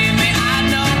 Believe me, I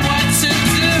know what to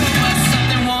do, but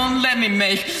something won't let me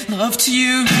make love to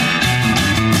you.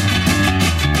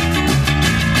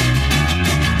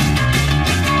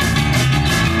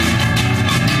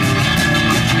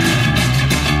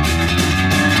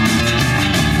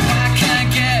 Why can't I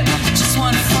get just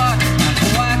one fuck?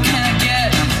 Why can't I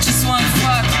get just one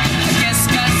fuck? I guess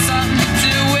it's got something to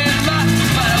do with luck,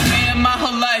 but I waited my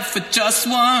whole life for just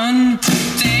one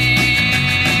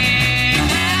day.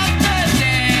 After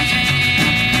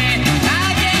day, I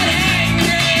get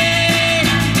angry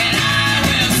and I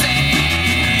will sing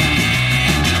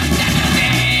that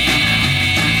day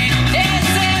is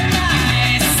a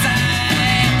nice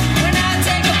sight when I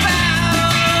take a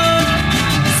bow,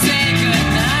 say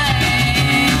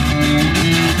goodnight.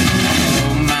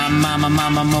 Oh my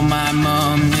mama, oh my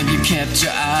mom, have you kept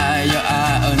your eye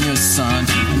on your son?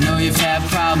 I know you've had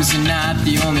problems, you're not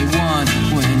the only one.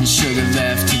 When sugar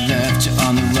left you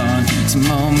on the run. So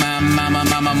oh my mama,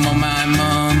 oh my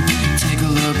mom, take a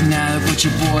look now at what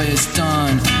your boy has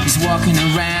done. He's walking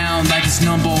around like he's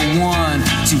number one.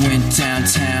 So he went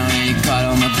downtown and he got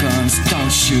all my guns.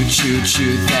 Don't shoot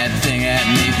that thing at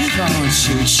me. Don't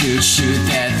shoot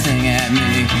that thing at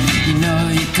me. You know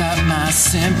you got my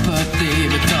sympathy,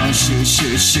 but don't shoot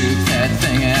that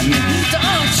thing at me.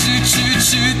 Don't shoot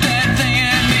that thing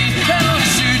at me. Don't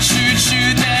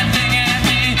shoot that thing at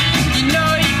me. You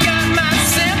know you got my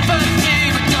sympathy,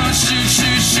 but don't shoot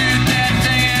that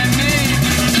thing at me.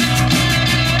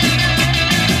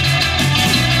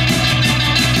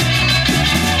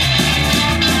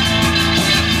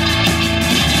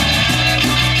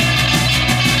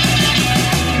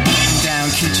 Down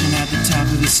kitchen at the top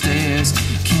of the stairs.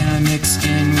 Can I mix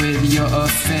in with your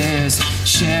affairs?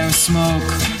 Share a smoke,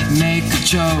 make a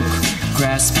joke,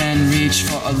 grasp and reach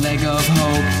for a leg of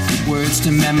hope. Words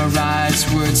to memorize,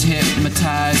 words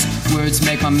hypnotize, words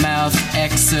make my mouth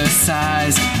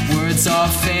exercise. Words all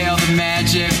fail the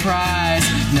magic prize.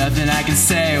 Nothing I can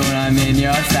say when I'm in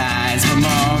your thighs. But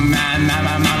oh my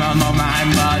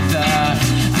mother,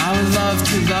 I would love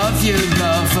to love you,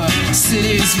 lover.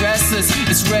 City's restless,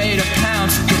 it's ready to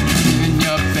pounce. In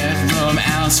your bedroom,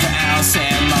 ounce for ounce.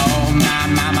 And oh my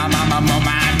mother,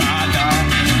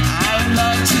 I would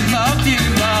love to love you,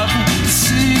 lover.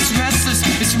 City's restless,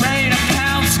 it's ready to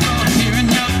pounce. Go here in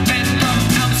your bedroom,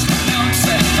 ounce for ounce.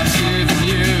 I've given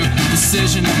you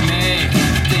decision to make,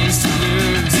 things to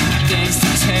lose, things to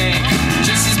take.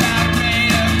 Just as about ready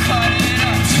to cut it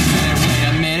up. You better wait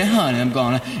a minute, honey, I'm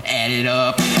gonna add it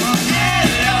up. Add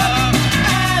it up,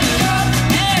 add it up,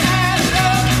 add it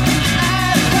up,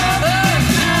 add it up,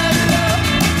 add it up.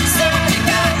 So you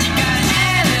gotta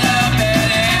add it up, add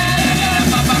it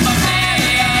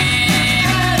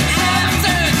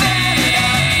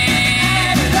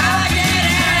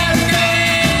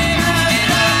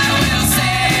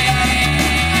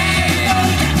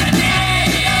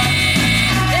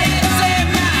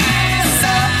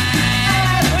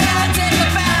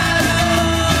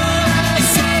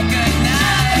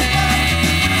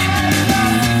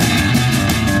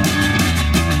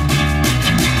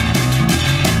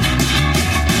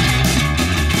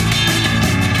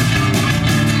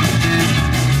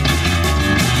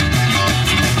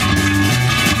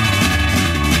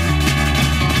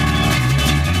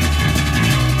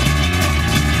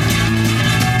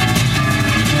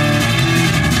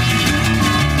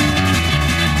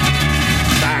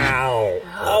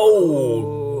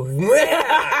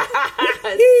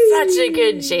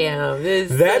good jam.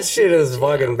 That shit is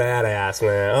fucking badass,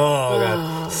 man. Oh,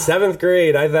 God. 7th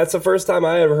grade. That's the first time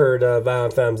I ever heard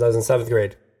Violent Femmes. I was in 7th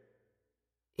grade.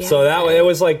 Yeah, so it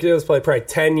was probably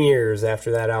 10 years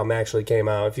after that album actually came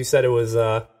out. If you said it was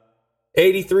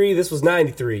 83, this was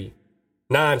 93.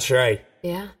 Non-straight.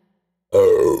 Yeah.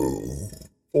 Oh,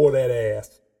 for that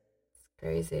ass.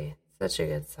 Crazy. Such a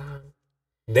good song.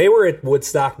 They were at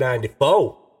Woodstock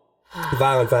 94.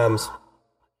 Violent Femmes.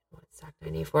 Woodstock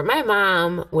 94. My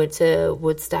mom went to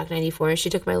Woodstock 94, and she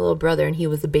took my little brother, and he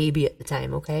was a baby at the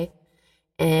time, okay?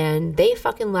 And they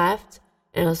fucking left,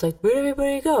 and I was like, where'd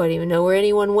everybody go? I didn't even know where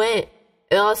anyone went.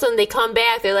 And all of a sudden, they come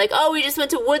back. They're like, oh, we just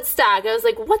went to Woodstock. I was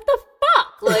like, what the fuck?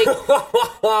 Like,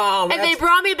 and they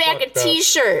brought me back a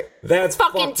T-shirt. That's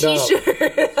fucking T-shirt.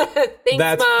 Thanks,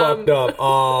 That's Mom. fucked up.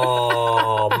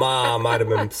 Oh, Mom, I'd have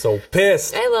been so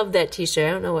pissed. I love that T-shirt.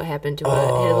 I don't know what happened to it. It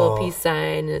had a little peace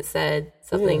sign, and it said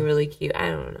something really cute. I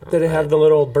don't know. Did it have the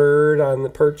little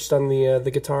bird perched on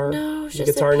the guitar? No, it's the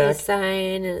just guitar a neck? peace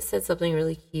sign, and it said something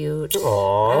really cute.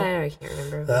 Aww. I can't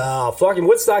remember. Oh, fucking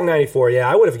Woodstock 94.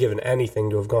 Yeah, I would have given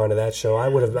anything to have gone to that show. I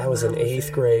was in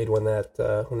 8th grade when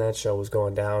that show was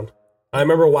going down. I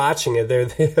remember watching it there.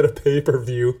 They had a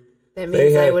pay-per-view. That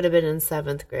means I would have been in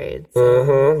 7th grade. So.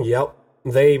 Uh-huh, yep.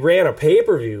 They ran a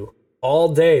pay-per-view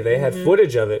all day. They had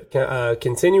footage of it,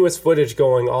 continuous footage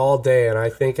going all day, and I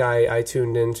think I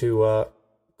tuned into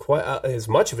quite as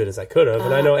much of it as I could have.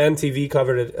 And I know MTV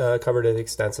covered it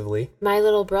extensively. My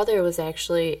little brother was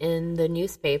actually in the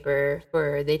newspaper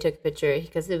where they took a picture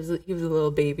because he was a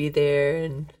little baby there,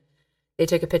 and they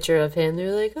took a picture of him. They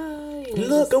were like, oh,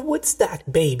 look, a Woodstock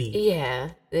baby.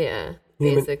 Yeah,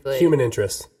 basically. Human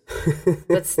interest.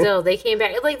 But still, they came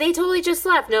back. Like, they totally just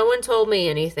left. No one told me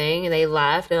anything, and they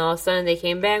left, and all of a sudden they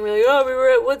came back, and we're like, oh, we were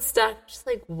at Woodstock. Just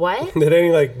like, what? Did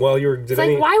any, like, while you were... It's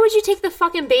like, why would you take the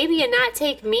fucking baby and not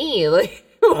take me? Like,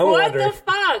 what the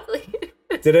fuck? Like,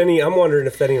 I'm wondering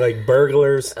if any, like,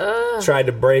 burglars tried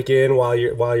to break in while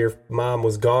your mom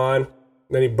was gone.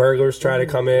 Any burglars try to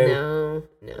come in? No.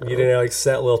 You didn't, like,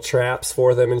 set little traps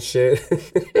for them and shit?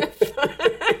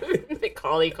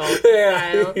 Macaulay Culkin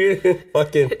style.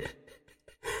 Fucking, put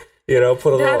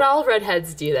a little... Not all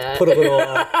redheads do that. Put a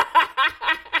little...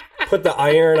 put the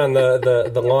iron on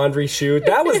the laundry chute.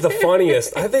 That was the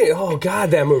funniest. I think, oh,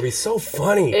 God, that movie's so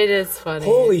funny. It is funny.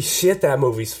 Holy shit, that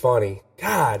movie's funny.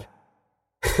 God.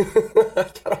 I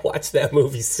gotta watch that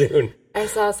movie soon. I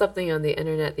saw something on the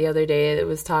internet the other day that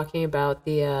was talking about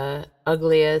the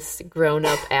ugliest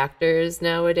grown-up actors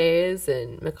nowadays,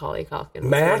 and Macaulay Culkin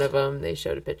was one of them. They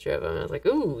showed a picture of him. I was like,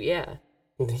 ooh, yeah.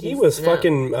 He's not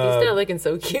looking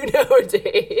so cute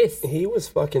nowadays. He was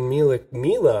fucking Mila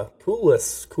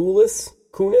Kunis?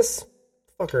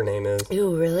 Fuck her name is.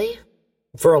 Ooh, really?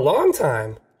 For a long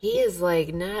time. He is,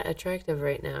 like, not attractive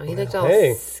right now. He looked all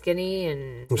skinny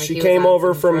and... Like she came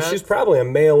over from... Drugs. She's probably a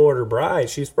mail-order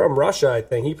bride. She's from Russia, I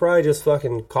think. He probably just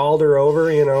fucking called her over,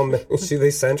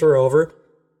 they sent her over.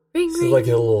 Ring, She's ring. like,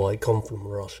 hello, I come from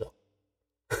Russia.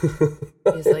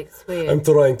 He's like, sweet. I'm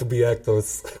trying to be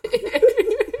actors.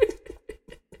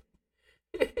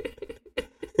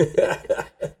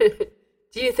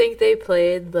 Do you think they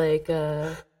played, like,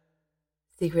 a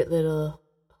secret little...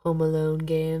 Home Alone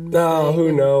game? No,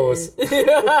 who knows?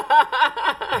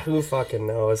 Who fucking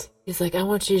knows? He's like, I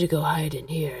want you to go hide in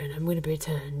here, and I'm going to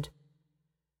pretend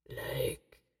like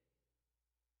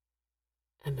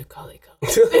I'm Macaulay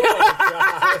Culkin. Oh,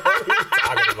 God. What are you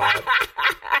talking about?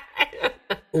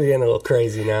 You're getting a little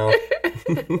crazy now.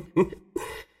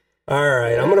 All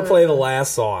right, I'm going to play the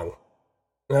last song.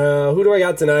 Who do I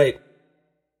got tonight?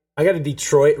 I got a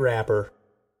Detroit rapper.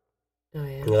 Oh,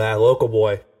 yeah. Yeah, local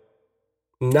boy.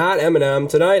 Not Eminem.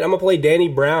 Tonight, I'm going to play Danny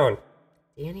Brown.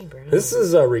 Danny Brown. This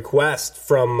is a request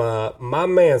from my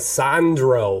man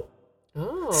Sandro.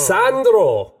 Oh.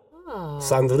 Sandro. Oh.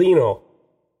 Sandrino.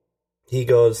 He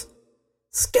goes,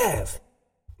 Scav.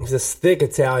 He's a thick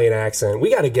Italian accent.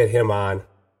 We got to get him on.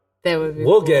 That would be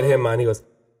We'll cool. get him on. He goes,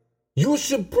 you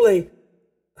should play...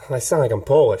 I sound like I'm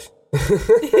Polish.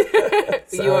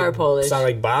 You are Polish. Sound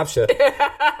like Babsha.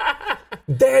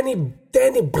 Danny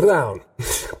Brown.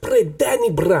 Play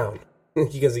Danny Brown.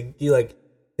 Because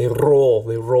they roll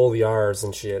the R's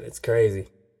and shit. It's crazy.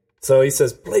 So he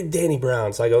says, play Danny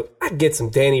Brown. So I go, I get some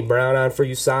Danny Brown on for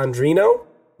you, Sandrino,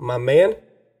 my man.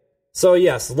 So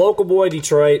yes, local boy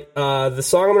Detroit. The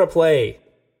song I'm going to play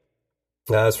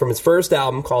is from his first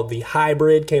album called The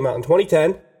Hybrid. Came out in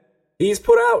 2010. He's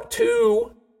put out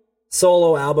 2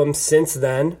 solo albums since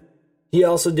then. He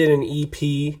also did an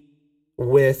EP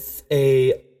with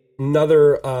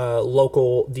another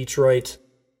local Detroit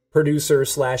producer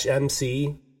 /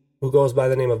 MC who goes by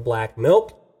the name of Black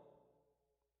Milk.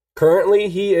 Currently,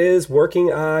 he is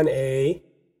working on a...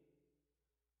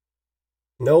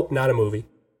 Nope, not a movie.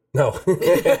 No.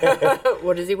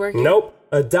 What is he working? Nope.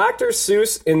 A Dr.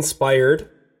 Seuss-inspired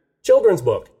children's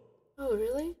book. Oh,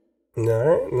 really? All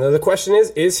right. Now the question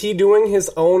is he doing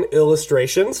his own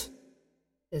illustrations?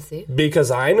 Is he? Because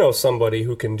I know somebody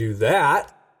who can do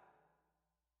that.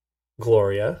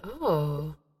 Gloria.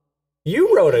 Oh.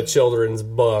 You wrote a children's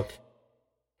book.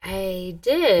 I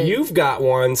did. You've got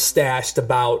one stashed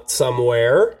about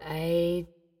somewhere. I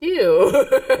do.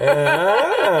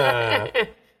 Ah.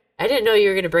 I didn't know you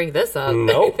were going to bring this up.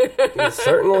 Nope, you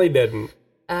certainly didn't.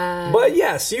 But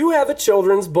yes, you have a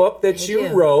children's book that you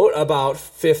wrote about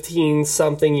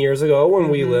 15-something years ago when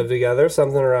we lived together,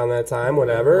 something around that time,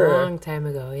 whatever. A long time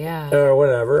ago, yeah. Or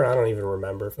whatever, I don't even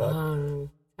remember. Fuck. Long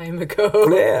time ago.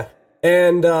 Yeah.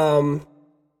 And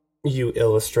you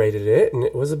illustrated it, and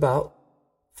it was about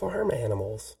farm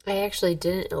animals. I actually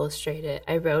didn't illustrate it.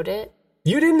 I wrote it.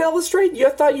 You didn't illustrate? I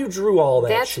thought you drew all that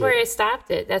That's shit. where I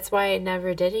stopped it. That's why I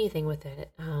never did anything with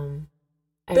it.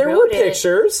 There were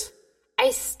pictures. I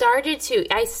started to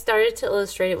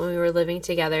illustrate it when we were living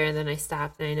together, and then I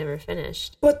stopped and I never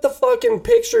finished. But the fucking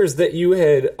pictures that you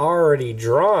had already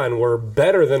drawn were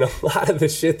better than a lot of the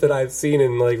shit that I've seen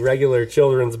in like regular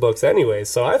children's books anyway.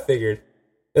 So I figured,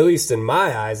 at least in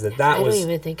my eyes, that was... I don't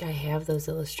even think I have those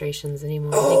illustrations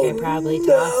anymore. I think I probably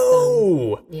tossed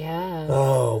them. Yeah.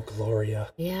 Oh, Gloria.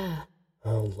 Yeah.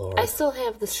 Oh, Lord. I still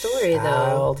have the story,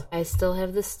 though. I still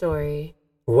have the story.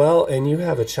 Well, and you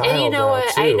have a child and you know now,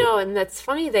 what? too. I know, and that's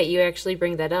funny that you actually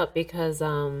bring that up because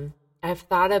I've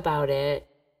thought about it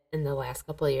in the last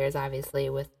couple of years, obviously,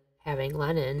 with having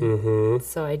Lennon. Mm-hmm.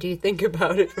 So I do think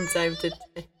about it from time to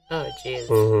time. Oh, jeez.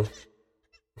 Mm-hmm.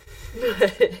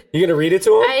 You gonna read it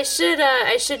to him? I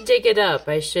should dig it up.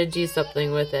 I should do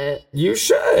something with it. You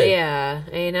should. Yeah,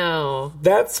 I know.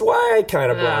 That's why I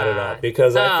kind of brought it up,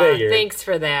 because I figured. Thanks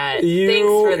for that.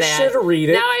 You should read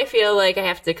it. Now I feel like I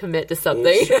have to commit to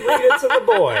something. You should read it to the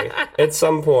boy at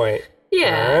some point.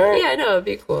 Yeah, right? yeah, no, it'd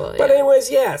be cool. But anyways,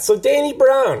 yeah, so Danny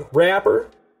Brown, rapper,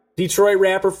 Detroit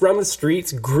rapper from the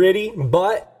streets, gritty,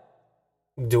 but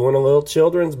doing a little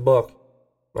children's book.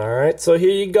 All right, so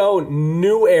here you go.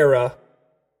 New era.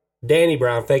 Danny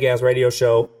Brown, Fake Ass Radio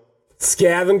Show.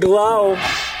 Scav and Glow.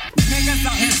 Niggas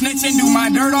out here snitching, do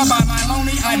my dirt all by my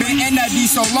lonely. I've been in that D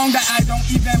so long that I don't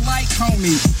even like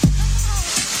homie.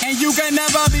 And you can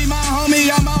never be my homie.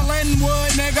 I'm a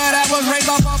Linwood nigga that was raised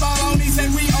off of baloney.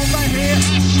 Say we over here,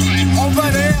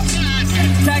 over there.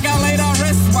 Calculate our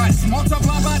wristwatch,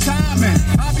 multiply by timing.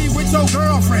 I be with your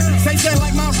girlfriend, say shit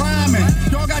like my rhyming.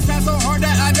 Dog got shot so hard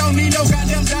that I don't need no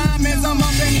goddamn diamonds. I'm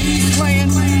up in East playing,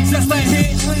 just a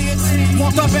hit lids.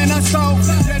 Walked up in a stove,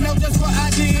 you know just what I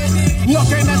did.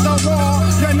 Looking at the wall,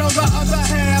 you know the other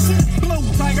half. Blue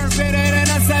tiger fitted in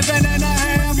a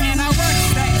 7.5. And I rock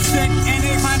that shit,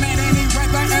 any climate, any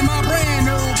rapper. And my brand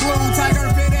new blue tiger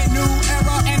fitted new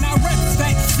era. And I rip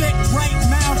that shit right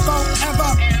now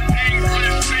forever.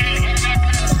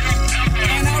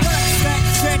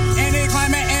 Any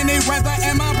climate, any weather,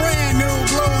 and my brand new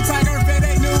blue tiger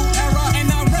fitted new era. And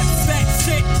I rip that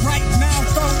shit right now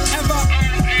forever.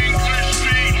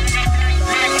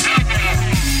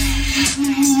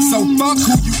 So fuck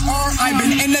who you are. I've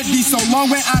been in the D so long,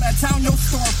 went out of town, your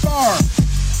store far.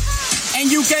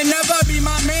 And you can never be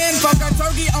my man. Fuck a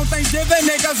turkey on Thanksgiving,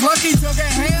 niggas lucky to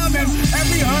get ham. And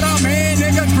every hood I'm in,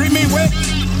 niggas greet me with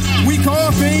we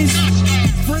call fiends,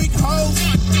 freak hoes.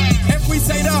 If we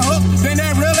say the hook, then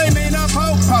that really mean a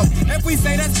po-po. If we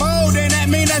say that's bold, then that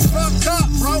mean that's fucked up,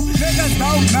 bro. Niggas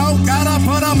don't know, gotta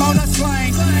put them on a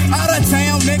slang. Out of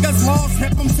town, niggas lost,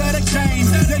 hip them to the game.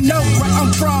 They know where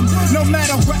I'm from, no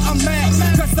matter where I'm at.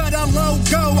 Cause of the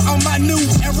logo on my new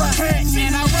era hat.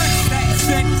 And I rock that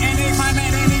shit, any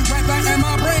climate, any rapper. And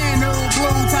my brand new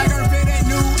blue tiger fitted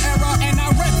new era. And I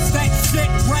rip that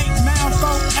shit right now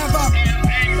forever.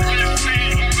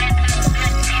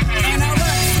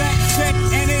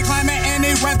 Any climate,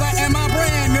 any weather, and my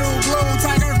brand new blue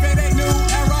tiger fitted new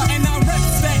era. And I rip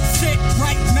that shit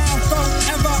right now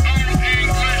forever.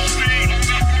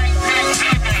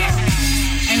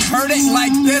 Ain't heard it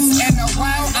like this in a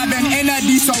while. I've been in a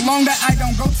D so long that I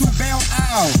don't go to bail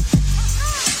out.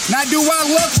 Now do I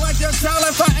look like your child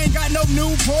if I ain't got no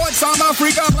new ports? I'm a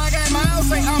freak of black and miles,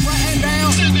 say I'm writing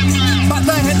down. About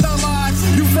to hit the line.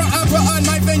 You front up with a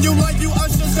knife and you like you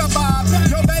Usher Shabab.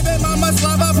 Your baby mama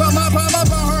slab, I put my palm up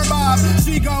on her bob.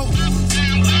 She go,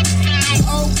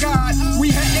 oh God,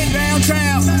 we heading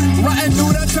downtown, riding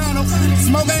through the tunnel,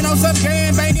 smoking on some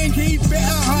can, banging, keep it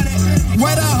 100.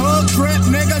 Where the hood grip,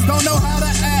 niggas don't know how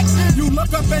to act. You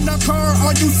look up in the car,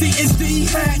 all you see is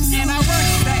D-hats. And I rock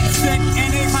that shit,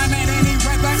 and if I'm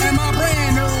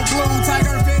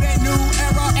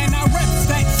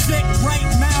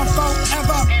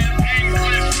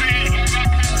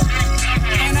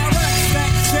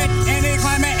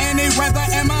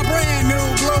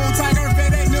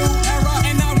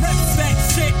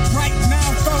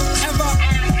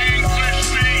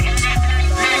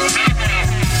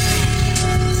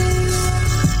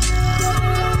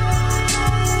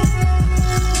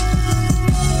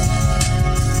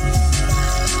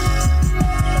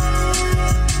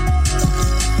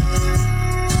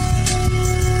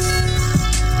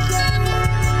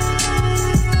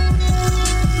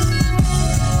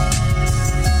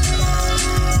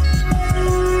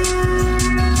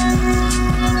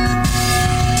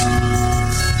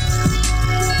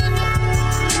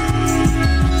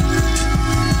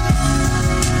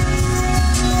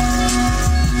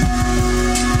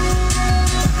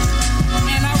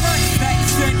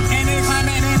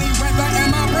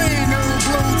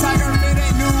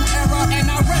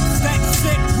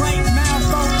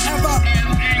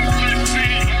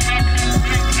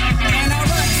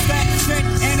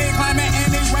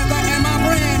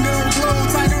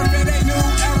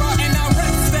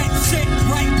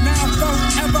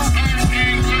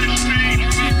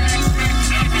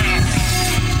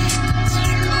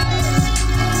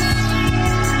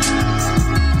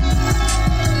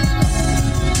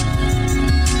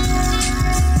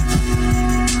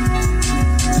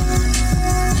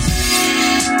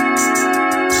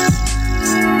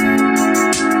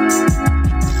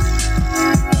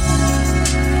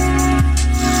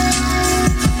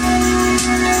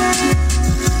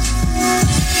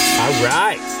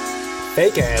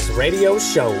fake-ass radio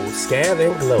show, Scav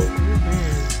and Glow.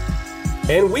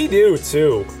 And we do,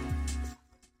 too.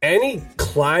 Any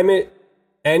climate,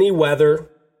 any weather,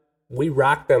 we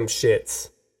rock them shits.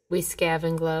 We scav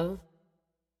and glow.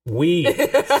 We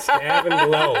scav and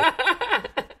glow.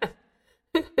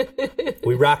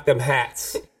 We rock them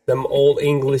hats. Them old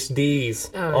English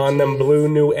D's on them blue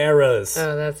new eras.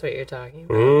 Oh, that's what you're talking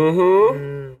about.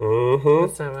 Mm-hmm.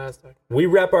 That's not what I was talking about. We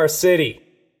rep our city.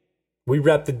 We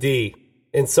rep the D.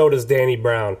 And so does Danny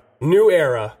Brown. New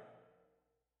era.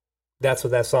 That's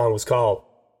what that song was called.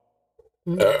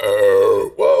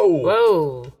 Whoa.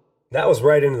 Whoa. That was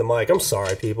right into the mic. I'm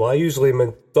sorry, people. I usually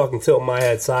am fucking tilting my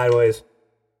head sideways.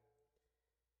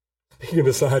 Speaking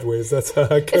of sideways, that's how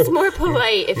I go. It's more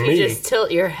polite if you just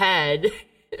tilt your head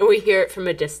and we hear it from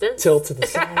a distance. Tilt to the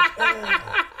side.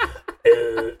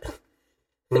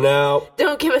 No.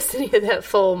 Don't give us any of that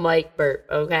full mic burp,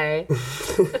 okay?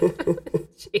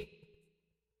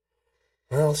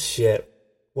 Well, shit.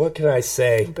 What can I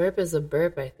say? Burp is a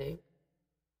burp, I think.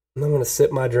 I'm going to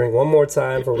sip my drink one more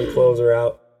time before we close her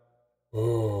out.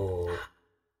 Oh.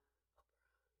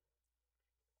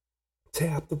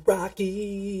 Tap the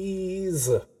Rockies.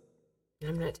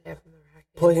 I'm not tapping the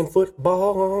Rockies. Playing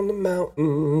football on the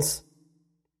mountains.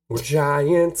 We're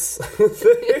giants.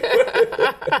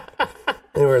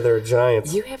 They were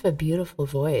giants. You have a beautiful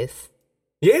voice.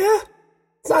 Yeah?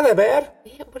 It's not that bad.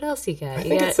 Yeah, what else you got? I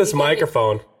think it's this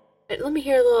microphone. Let me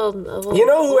hear a little you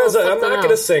know who has I'm not going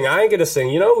to sing. I ain't going to sing.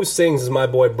 You know who sings is my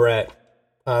boy Brett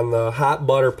on the Hot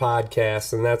Butter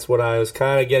podcast, and that's what I was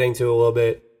kind of getting to a little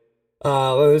bit.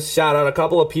 Let's shout out a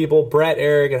couple of people. Brett,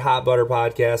 Eric at Hot Butter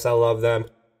Podcast. I love them.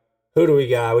 Who do we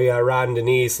got? We got Rod and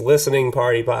Denise, Listening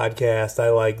Party Podcast. I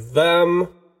like them.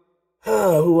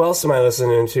 Oh, who else am I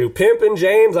listening to? Pimp and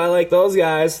James. I like those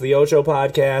guys. The Ocho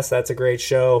Podcast. That's a great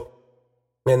show.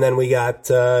 And then we got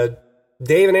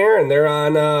Dave and Aaron. They're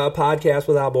on Podcast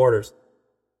Without Borders.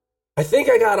 I think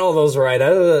I got all those right.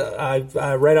 I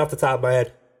right off the top of my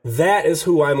head. That is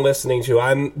who I'm listening to.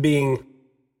 I'm being...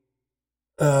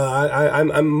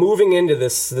 I'm moving into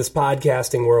this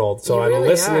podcasting world, so I'm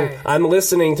listening. I'm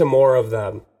listening to more of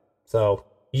them. So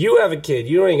you have a kid,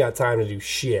 you don't even got time to do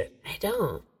shit. I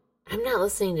don't. I'm not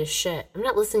listening to shit. I'm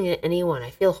not listening to anyone. I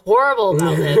feel horrible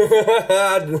about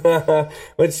this.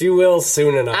 But you will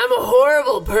soon enough. I'm a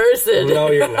horrible person.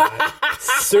 No, you're not.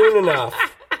 Soon enough.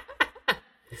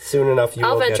 Soon enough, you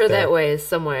will get there. I'll venture that way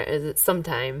somewhere. Is it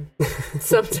sometime?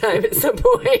 Sometime at some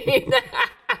point.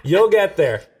 You'll get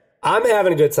there. I'm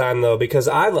having a good time, though, because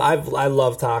I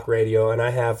love talk radio, and I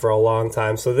have for a long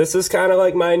time. So this is kind of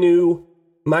like my new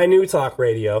talk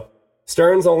radio.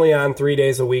 Stern's only on 3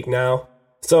 days a week now.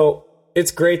 So it's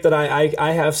great that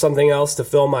I have something else to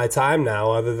fill my time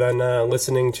now other than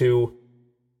listening to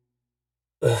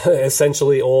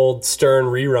essentially old Stern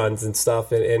reruns and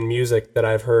stuff and music that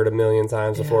I've heard a million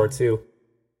times before, too.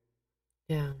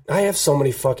 Yeah. I have so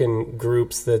many fucking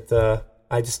groups that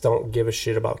I just don't give a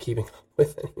shit about keeping up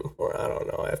with anymore. I don't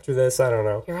know. After this, I don't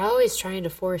know. You're always trying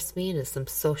to force me into some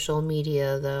social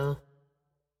media, though.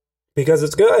 Because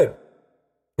it's good.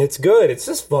 It's good. It's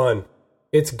just fun.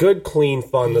 It's good, clean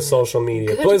fun, the social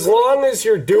media. But as long as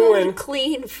you're doing... Good,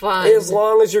 clean fun. As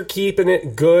long as you're keeping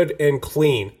it good and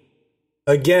clean.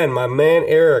 Again, my man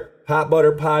Eric, Hot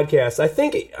Butter Podcast. I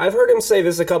think I've heard him say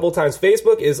this a couple times.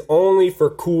 Facebook is only for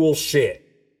cool shit.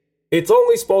 It's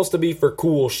only supposed to be for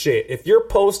cool shit. If you're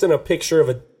posting a picture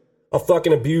of a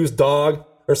fucking abused dog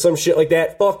or some shit like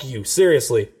that, fuck you.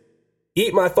 Seriously.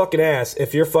 Eat my fucking ass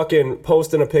if you're fucking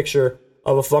posting a picture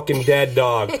of a fucking dead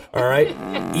dog, all right?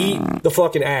 Eat the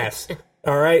fucking ass,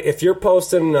 all right? If you're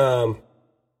posting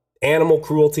animal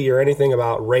cruelty or anything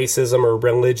about racism or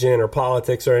religion or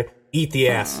politics or anything, eat the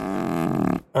ass,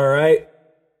 all right?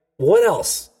 What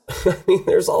else? I mean,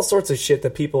 there's all sorts of shit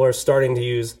that people are starting to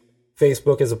use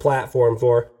Facebook as a platform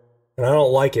for, and I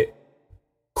don't like it.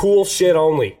 Cool shit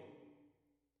only.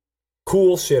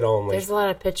 Cool shit only. There's a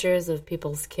lot of pictures of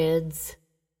people's kids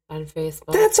on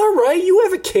Facebook. That's all right. You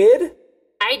have a kid.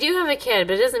 I do have a kid,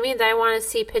 but it doesn't mean that I want to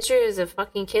see pictures of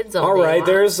fucking kids all day long.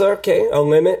 There's a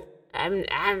limit. I'm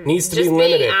needs to just be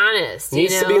limited. Being honest.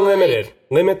 Needs to be limited. Like,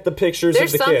 limit the pictures of the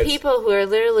kids. There's some people who are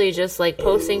literally just like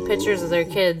posting pictures of their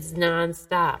kids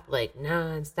nonstop, like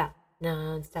nonstop.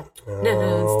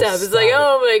 It's like,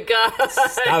 oh my god!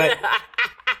 Stop it.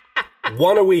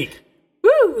 One a week.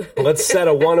 Woo! Let's set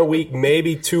a 1 a week,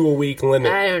 maybe 2 a week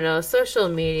limit. I don't know. Social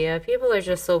media. People are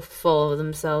just so full of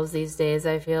themselves these days,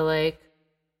 I feel like.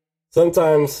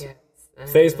 Sometimes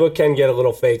Facebook can get a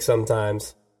little fake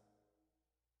sometimes.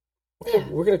 Yeah.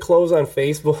 We're going to close on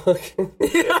Facebook.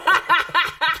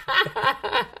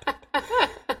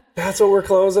 God That's what we're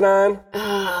closing on?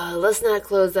 Let's not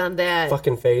close on that.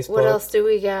 Fucking Facebook. What else do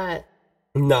we got?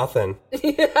 Nothing.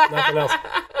 Nothing else.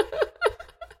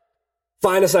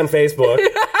 Find us on Facebook.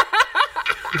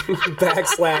 /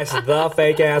 The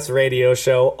Fake Ass Radio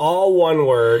Show. All one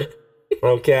word.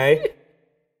 Okay?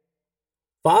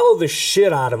 Follow the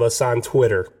shit out of us on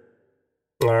Twitter.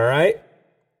 All right?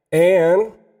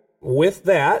 And with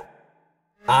that,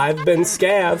 I've been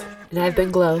Scav. And I've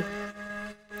been Glow.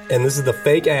 And this is the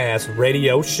Fake Ass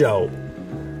Radio Show.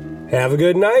 Have a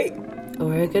good night.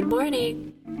 Or a good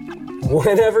morning.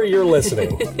 Whenever you're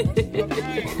listening.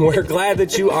 We're glad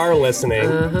that you are listening.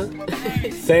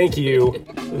 Thank you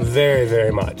very,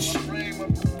 very much.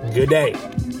 Good day.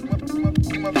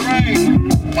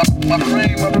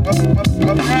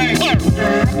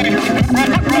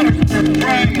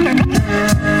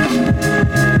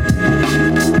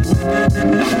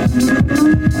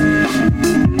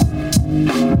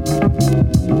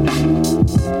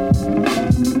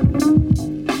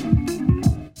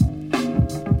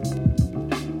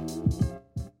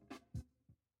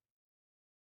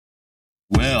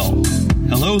 Well,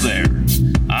 hello there.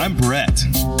 I'm Brett.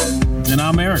 And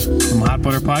I'm Eric from Hot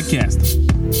Butter Podcast.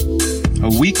 A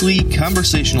weekly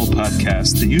conversational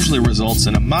podcast that usually results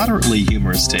in a moderately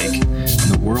humorous take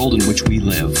on the world in which we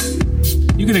live.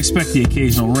 You can expect the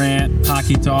occasional rant,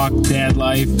 hockey talk, dad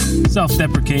life,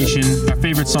 self-deprecation, our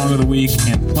favorite song of the week,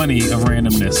 and plenty of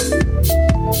randomness.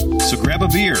 So grab a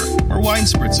beer or wine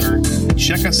spritzer and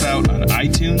check us out on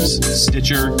iTunes,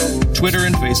 Stitcher, Twitter,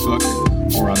 and Facebook,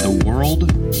 or on the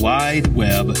World Wide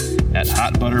Web at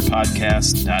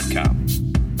hotbutterpodcast.com.